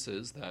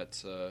experiences that,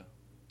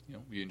 you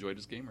know, we enjoyed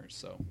as gamers.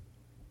 So,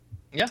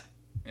 yeah,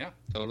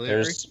 totally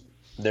agree.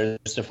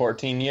 There's to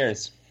 14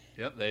 years.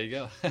 Yep, there you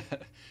go.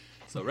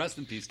 So rest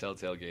in peace,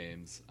 Telltale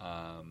Games.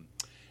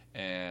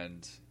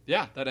 And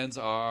yeah, that ends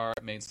our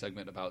main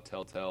segment about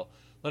Telltale.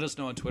 Let us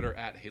know on Twitter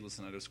at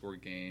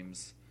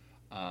HeyListen_games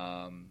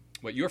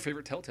what your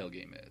favorite Telltale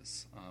game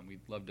is.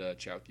 We'd love to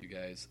chat with you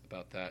guys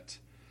about that.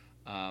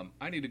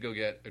 I need to go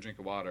get a drink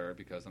of water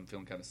because I'm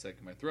feeling kind of sick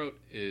and my throat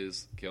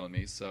is killing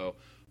me. So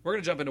we're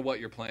going to jump into what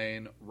you're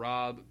playing.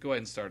 Rob, go ahead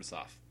and start us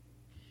off.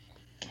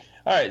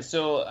 All right,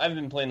 so I've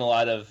been playing a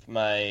lot of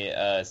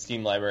my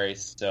Steam library.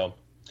 So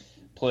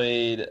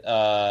played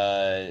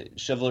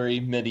Chivalry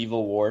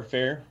Medieval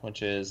Warfare,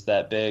 which is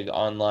that big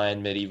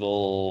online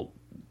medieval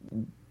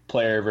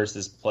player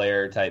versus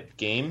player type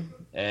game.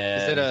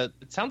 And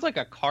it sounds like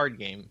a card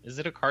game. Is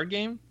it a card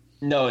game?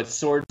 No, it's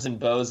swords and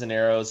bows and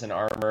arrows and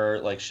armor,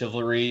 like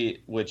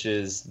Chivalry, which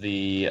is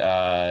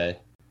it's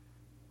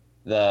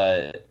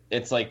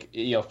like,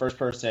 you know, first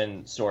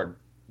person sword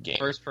game.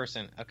 First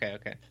person. Okay.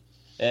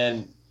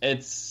 And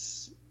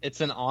it's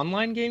an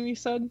online game, you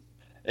said?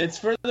 It's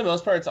for the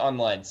most part it's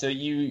online. So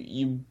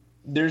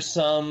there's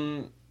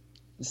some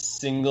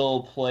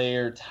single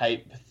player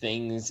type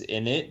things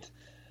in it,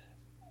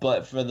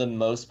 but for the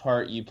most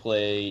part you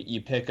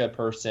pick a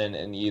person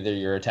and either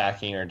you're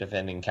attacking or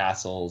defending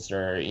castles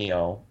or, you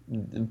know,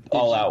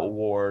 all out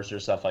wars or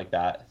stuff like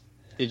that.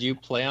 Did you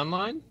play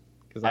online?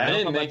 Because I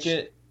didn't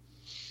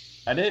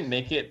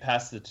make it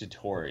past the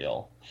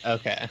tutorial.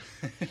 Okay.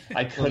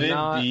 I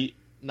couldn't beat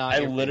I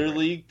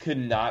literally could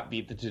not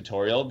beat the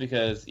tutorial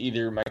because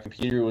either my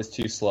computer was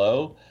too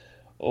slow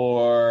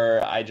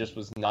or I just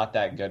was not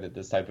that good at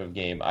this type of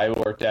game. I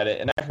worked at it,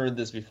 and I've heard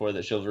this before,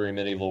 that Chivalry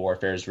Medieval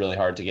Warfare is really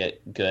hard to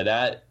get good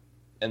at.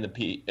 And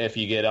if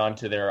you get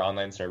onto their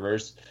online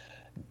servers,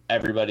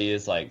 everybody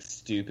is like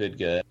stupid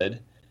good,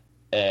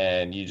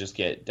 and you just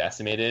get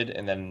decimated.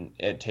 And then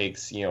it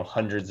takes, you know,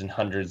 hundreds and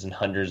hundreds and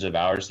hundreds of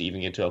hours to even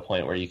get to a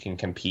point where you can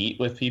compete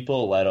with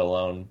people, let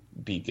alone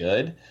be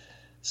good.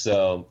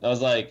 So I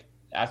was like,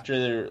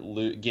 after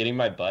getting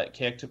my butt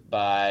kicked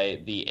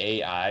by the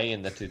AI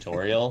in the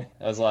tutorial,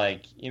 I was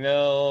like, you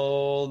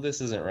know,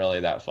 this isn't really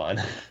that fun.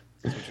 So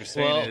what you're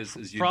saying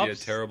is you'd be a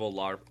terrible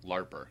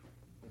LARPer.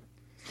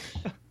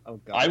 Oh,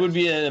 God. I would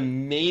be an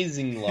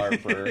amazing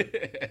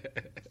LARPer,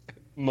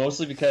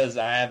 mostly because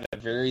I have a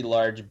very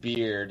large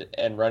beard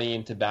and running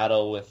into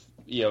battle with,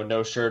 you know,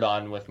 no shirt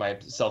on with my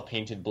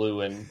self-painted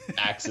blue and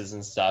axes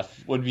and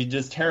stuff would be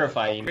just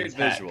terrifying. Great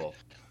visual.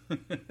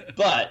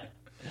 But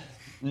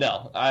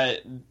no,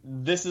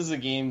 this is a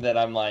game that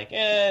I'm like,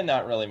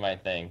 not really my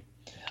thing.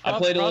 I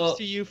played a little.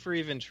 To you for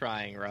even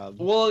trying, Rob.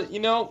 Well, you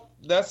know,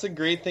 that's the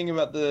great thing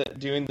about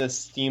doing the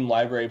Steam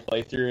library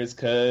playthrough is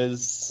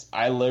because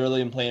I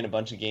literally am playing a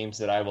bunch of games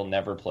that I will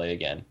never play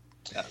again.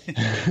 Yeah.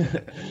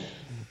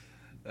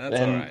 That's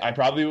and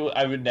right.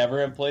 I would never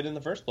have played in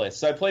the first place.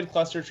 So I played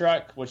Cluster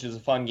Truck, which is a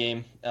fun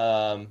game.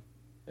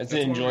 It's an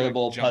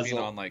enjoyable puzzle. Jumping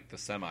on like the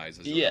semis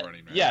as you're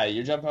running, right? Yeah,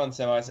 you're jumping on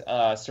semis.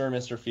 Sir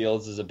Mr.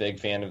 Fields is a big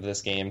fan of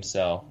this game,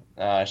 so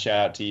shout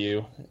out to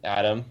you,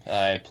 Adam.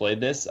 I played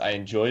this. I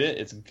enjoyed it.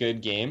 It's a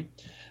good game.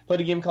 played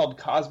a game called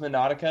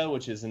Cosmonautica,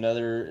 which is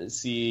another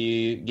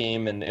sea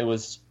game, and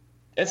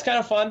it's kind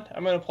of fun.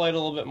 I'm going to play it a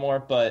little bit more,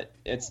 but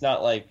it's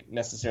not like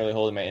necessarily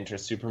holding my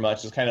interest super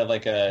much. It's kind of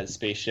like a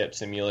spaceship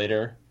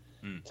simulator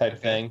type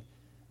thing.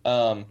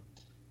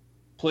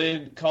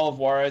 Played Call of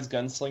Juarez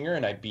Gunslinger,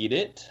 and I beat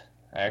it.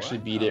 I actually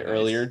beat it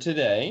earlier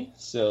today,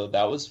 so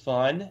that was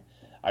fun.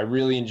 I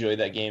really enjoyed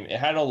that game. It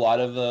had a lot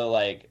of the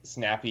like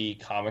snappy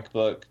comic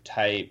book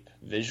type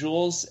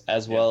visuals,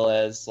 as well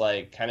as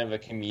like kind of a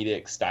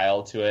comedic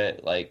style to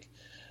it. Like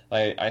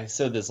I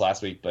said this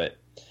last week, but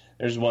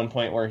there's one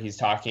point where he's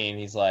talking,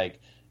 he's like,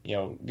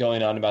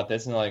 going on about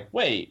this, and they're like,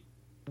 wait,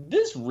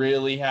 this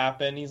really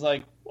happened? He's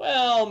like,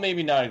 well,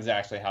 maybe not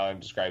exactly how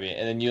I'm describing it.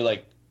 And then you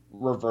like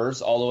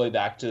reverse all the way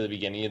back to the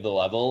beginning of the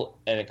level,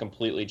 and it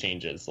completely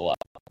changes the level.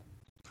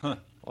 Huh.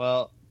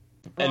 Well,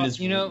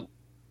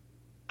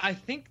 I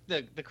think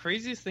the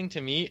craziest thing to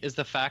me is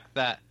the fact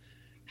that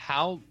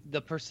how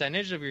the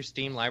percentage of your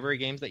Steam library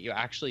games that you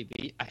actually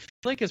beat, I feel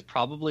like is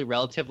probably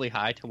relatively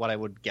high to what I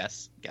would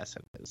guess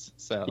it is.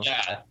 So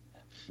yeah,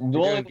 you're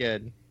doing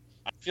good.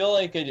 I feel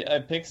like I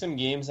pick some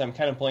games, I'm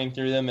kind of playing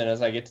through them, and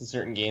as I get to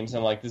certain games,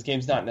 I'm like, this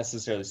game's not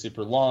necessarily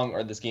super long,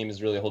 or this game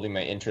is really holding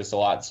my interest a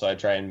lot, so I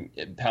try and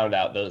pound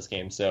out those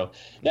games. So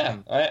yeah,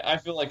 I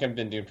feel like I've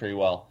been doing pretty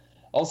well.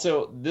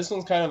 Also, this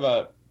one's kind of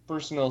a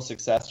personal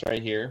success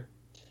right here.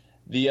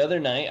 The other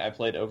night, I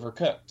played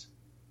Overcooked.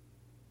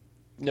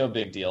 No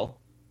big deal.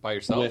 By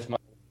yourself? With my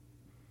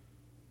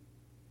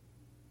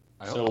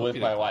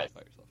wife.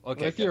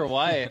 Okay, with your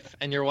wife,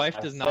 and your wife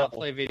does not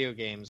play video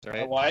games,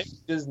 right? My wife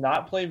does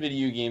not play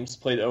video games,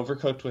 played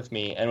Overcooked with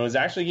me, and was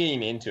actually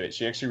getting into it.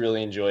 She actually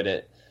really enjoyed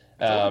it.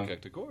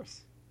 Overcooked, of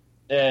course.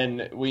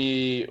 And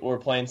we were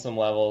playing some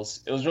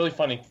levels. It was really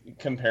funny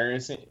comparing,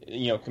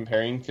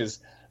 because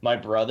my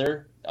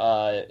brother,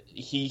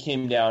 he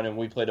came down and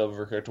we played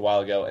Overcooked a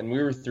while ago, and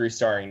we were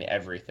 3-starring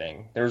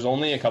everything. There was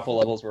only a couple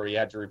levels where we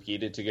had to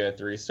repeat it to get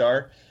a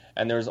 3-star,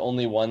 and there was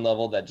only one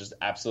level that just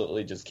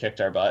absolutely just kicked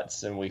our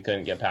butts, and we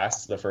couldn't get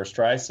past the first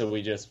try, so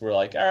we just were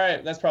like, all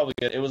right, that's probably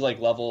good. It was like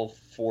level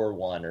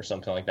 4-1 or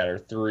something like that, or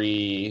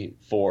 3-4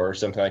 or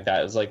something like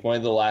that. It was like one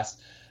of the last,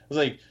 it was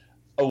like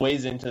a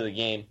ways into the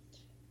game.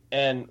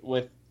 And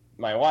with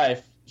my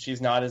wife,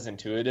 she's not as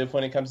intuitive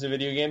when it comes to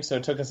video games, so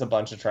it took us a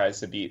bunch of tries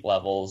to beat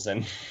levels,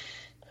 and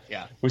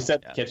we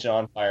set the kitchen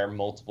on fire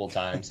multiple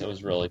times. It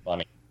was really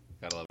funny.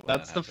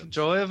 That's the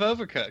joy of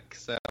Overcooked.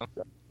 So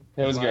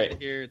it was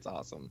great. Here, it's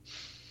awesome.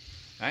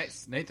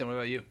 Nice, Nathan. What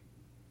about you?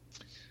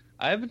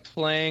 I've been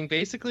playing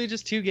basically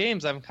just 2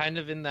 games. I'm kind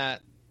of in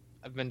that.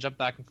 I've been jumped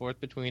back and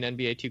forth between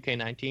NBA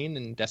 2K19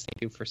 and Destiny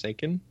 2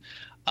 Forsaken.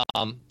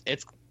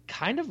 It's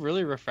kind of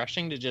really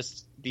refreshing to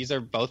just, these are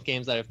both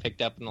games that I've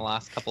picked up in the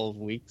last couple of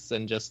weeks,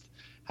 and just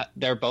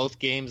they're both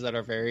games that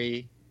are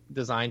very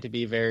designed to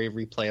be very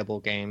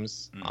replayable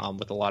games,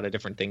 with a lot of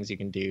different things you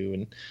can do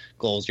and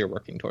goals you're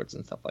working towards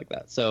and stuff like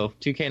that. So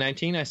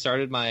 2K19, I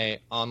started my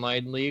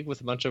online league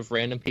with a bunch of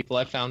random people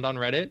I found on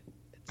Reddit.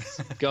 It's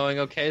going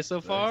okay so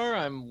far.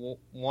 I'm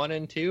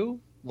 1-2.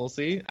 We'll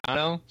see. I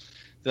don't know.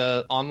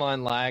 The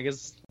online lag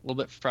is a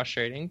little bit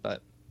frustrating,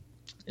 but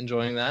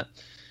enjoying that.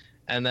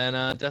 And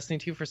then Destiny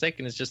 2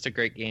 Forsaken is just a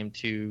great game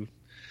to...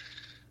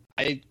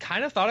 I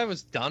kind of thought I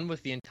was done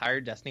with the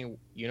entire Destiny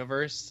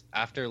universe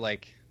after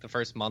like the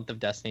first month of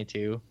Destiny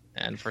 2,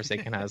 and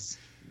Forsaken has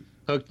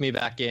hooked me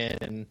back in,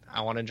 and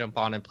I want to jump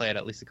on and play it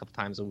at least a couple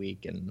times a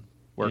week and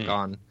work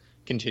on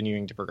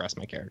continuing to progress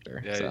my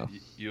character. Yeah, so.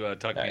 you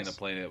tucked me into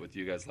playing it with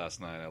you guys last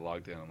night. I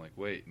logged in. I'm like,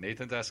 wait,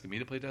 Nathan's asking me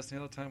to play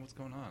Destiny all the time? What's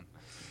going on?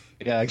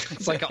 Yeah,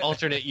 it's like an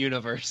alternate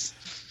universe.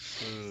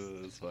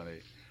 That's funny.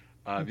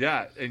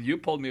 Yeah, and you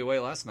pulled me away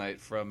last night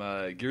from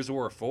Gears of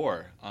War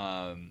 4.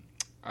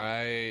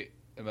 I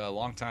am a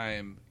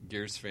longtime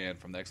Gears fan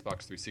from the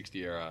Xbox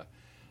 360 era.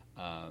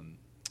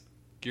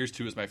 Gears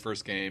 2 was my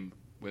first game.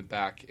 Went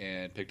back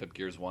and picked up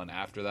Gears 1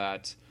 after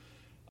that.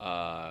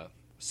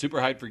 Super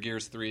hyped for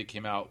Gears 3. It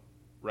came out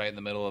right in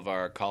the middle of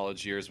our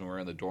college years when we were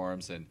in the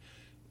dorms, and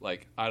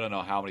like I don't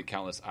know how many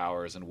countless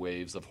hours and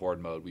waves of Horde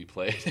mode we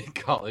played in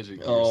college. In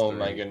Gears 3.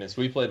 My goodness,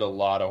 we played a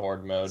lot of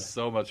Horde mode.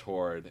 So much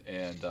Horde,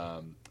 and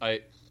I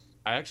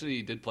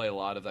actually did play a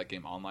lot of that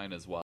game online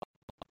as well.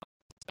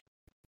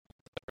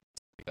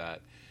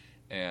 That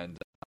and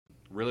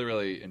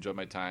really enjoyed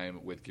my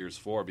time with Gears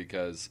 4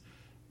 because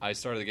I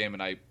started the game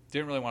and I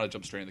didn't really want to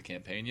jump straight into the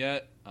campaign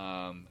yet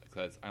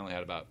because I only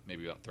had about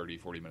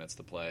 30-40 minutes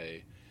to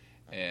play,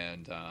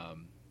 and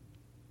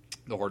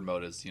the Horde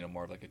mode is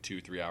more of like a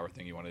 2-3 hour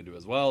thing you want to do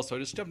as well. So I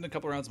just jumped in a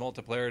couple rounds of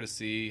multiplayer to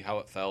see how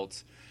it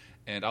felt,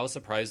 and I was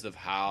surprised of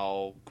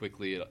how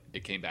quickly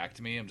it came back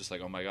to me. I'm just like,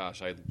 oh my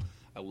gosh, I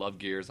love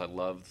Gears. I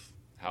love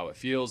how it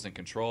feels and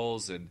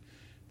controls, and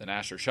the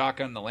Nasher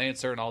shotgun, the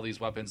Lancer, and all these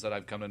weapons that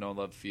I've come to know and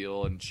love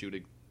feel and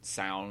shooting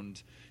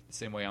sound the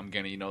same way I'm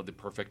getting, the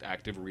perfect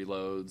active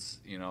reloads,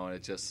 and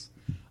it just,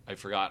 I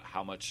forgot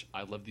how much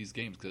I love these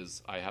games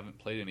because I haven't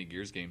played any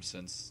Gears games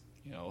since,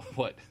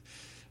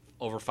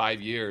 over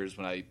 5 years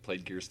when I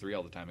played Gears 3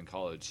 all the time in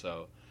college.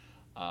 So,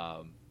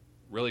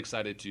 really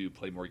excited to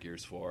play more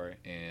Gears 4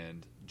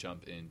 and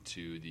jump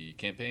into the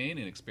campaign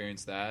and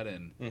experience that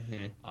and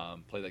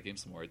play that game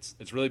some more.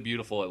 It's really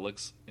beautiful. It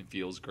looks and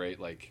feels great.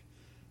 Like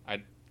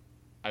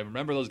I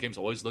remember those games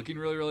always looking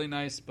really, really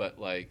nice, but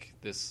like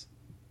this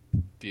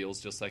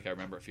feels just like I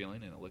remember it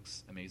feeling, and it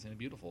looks amazing and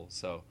beautiful.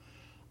 So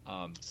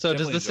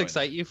does this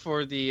excite you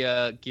for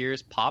the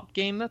Gears Pop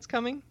game that's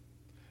coming?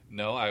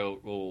 No, I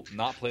will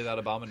not play that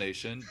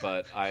abomination,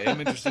 but I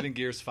am interested in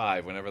Gears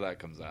 5 whenever that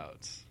comes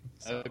out.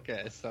 So,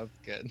 okay, sounds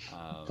good.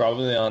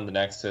 Probably on the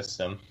next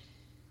system.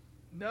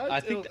 No, I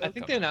think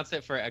they announced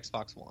it for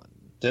Xbox One.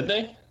 Did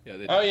they? Yeah, they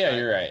did. Oh yeah,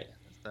 you're right.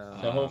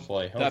 So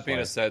Hopefully. That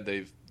being said,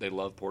 they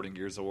love porting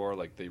Gears of War.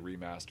 Like they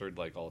remastered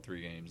like all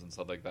 3 games and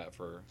stuff like that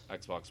for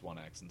Xbox One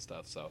X and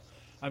stuff. So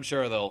I'm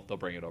sure they'll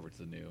bring it over to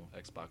the new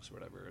Xbox or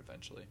whatever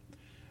eventually.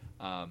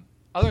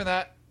 Other than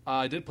that,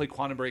 I did play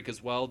Quantum Break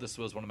as well. This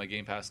was one of my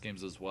Game Pass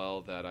games as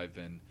well that I've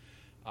been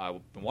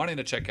wanting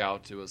to check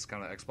out. It was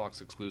kind of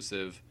Xbox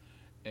exclusive,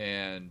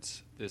 and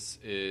this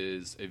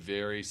is a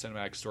very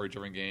cinematic,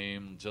 story-driven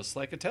game, just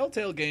like a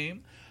Telltale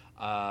game.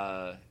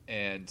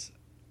 And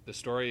the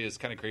story is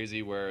kind of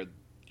crazy, where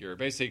you're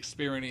basically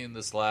experimenting in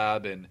this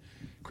lab, and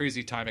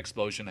crazy time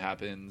explosion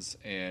happens,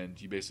 and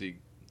you basically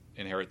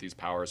inherit these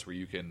powers where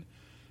you can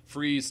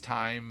freeze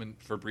time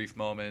for brief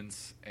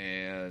moments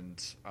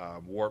and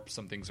warp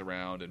some things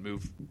around and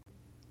move,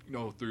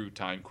 through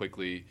time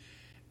quickly.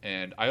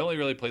 And I only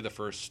really played the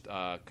first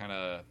kind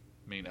of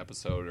main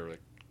episode, or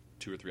like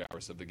 2 or 3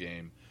 hours of the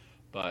game,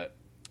 but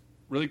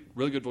really,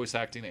 really good voice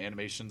acting. The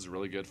animations are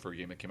really good for a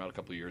game that came out a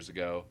couple of years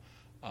ago.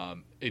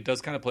 It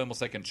does kind of play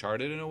almost like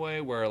Uncharted in a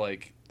way, where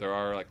like there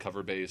are like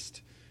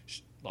cover-based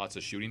lots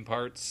of shooting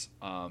parts,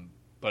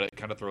 but it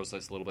kind of throws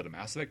this little bit of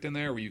Mass Effect in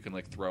there, where you can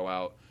like throw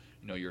out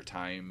your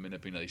time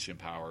manipulation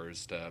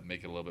powers to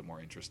make it a little bit more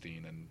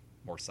interesting and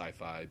more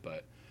sci-fi.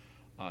 But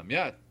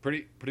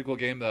pretty cool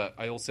game. That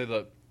I will say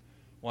the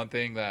one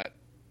thing that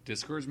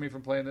discouraged me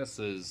from playing this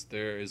is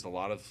there is a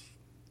lot of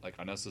like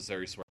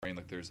unnecessary swearing.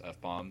 Like there's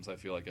F-bombs, I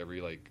feel like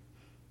every like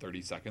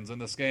 30 seconds in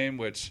this game,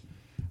 which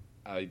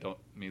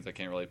means I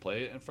can't really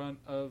play it in front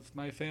of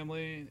my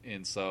family,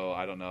 and so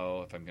I don't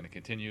know if I'm going to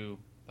continue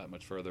that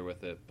much further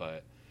with it,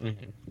 but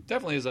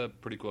definitely is a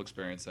pretty cool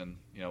experience. And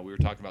we were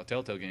talking about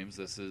Telltale games.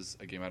 This is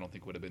a game I don't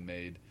think would have been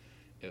made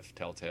if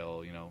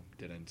Telltale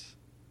didn't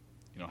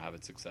have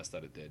its success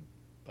that it did.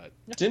 But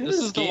this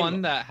is the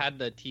one that had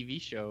the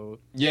TV show.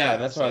 Yeah,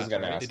 that's what I was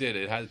going to ask. It did.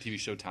 It had a TV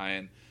show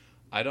tie-in.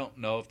 I don't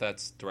know if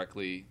that's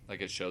directly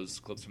like it shows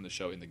clips from the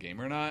show in the game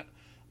or not.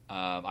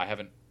 I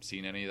haven't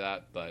seen any of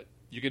that, but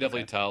you could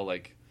definitely tell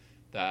like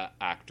that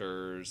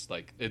actors,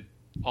 like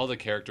all the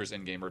characters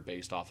in game are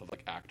based off of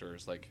like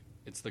actors. Like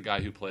it's the guy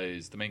who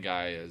plays the main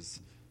guy is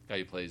the guy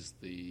who plays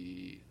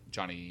the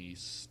Johnny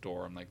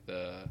Storm, like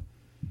the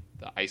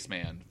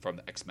Iceman from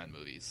the X-Men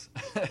movies.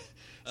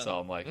 So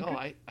I'm like,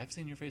 okay. I've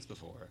seen your face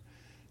before.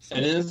 So,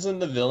 and isn't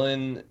the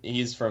villain?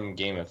 He's from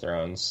Game of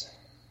Thrones,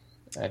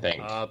 I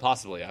think.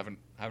 Possibly. I haven't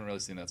really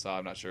seen that, so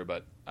I'm not sure.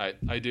 But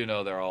I do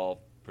know they're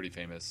all pretty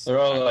famous. They're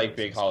all like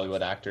big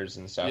Hollywood actors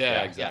and stuff.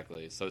 Yeah,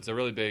 exactly. So it's a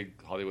really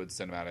big Hollywood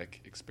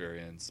cinematic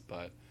experience.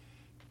 But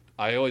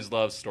I always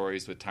love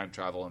stories with time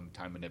travel and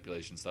time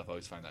manipulation stuff. I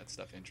always find that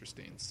stuff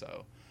interesting.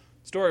 So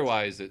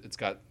story-wise, it's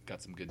got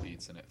some good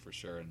beats in it for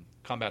sure. And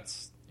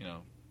combat's,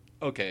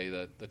 okay.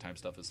 The time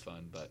stuff is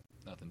fun, but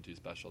nothing too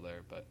special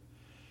there. But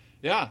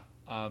yeah,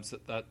 so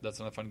that's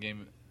another fun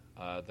game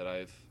that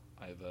I've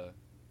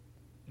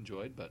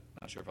enjoyed, but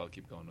not sure if I'll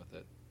keep going with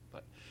it.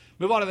 But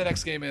move on to the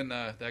next game in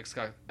the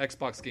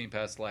Xbox Game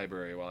Pass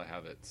library while I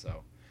have it.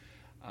 So,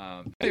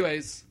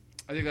 anyways,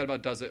 I think that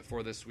about does it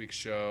for this week's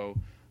show.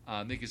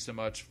 Thank you so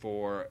much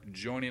for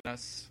joining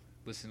us,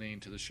 listening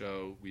to the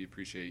show. We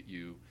appreciate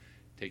you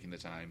taking the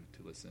time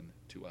to listen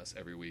to us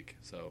every week.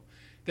 So,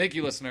 thank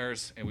you,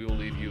 listeners, and we will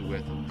leave you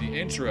with the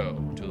intro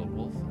to The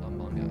Wolf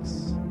Among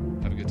Us.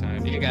 Have a good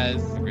time. See you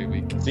guys. Have a great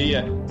week. See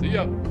ya. See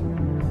ya.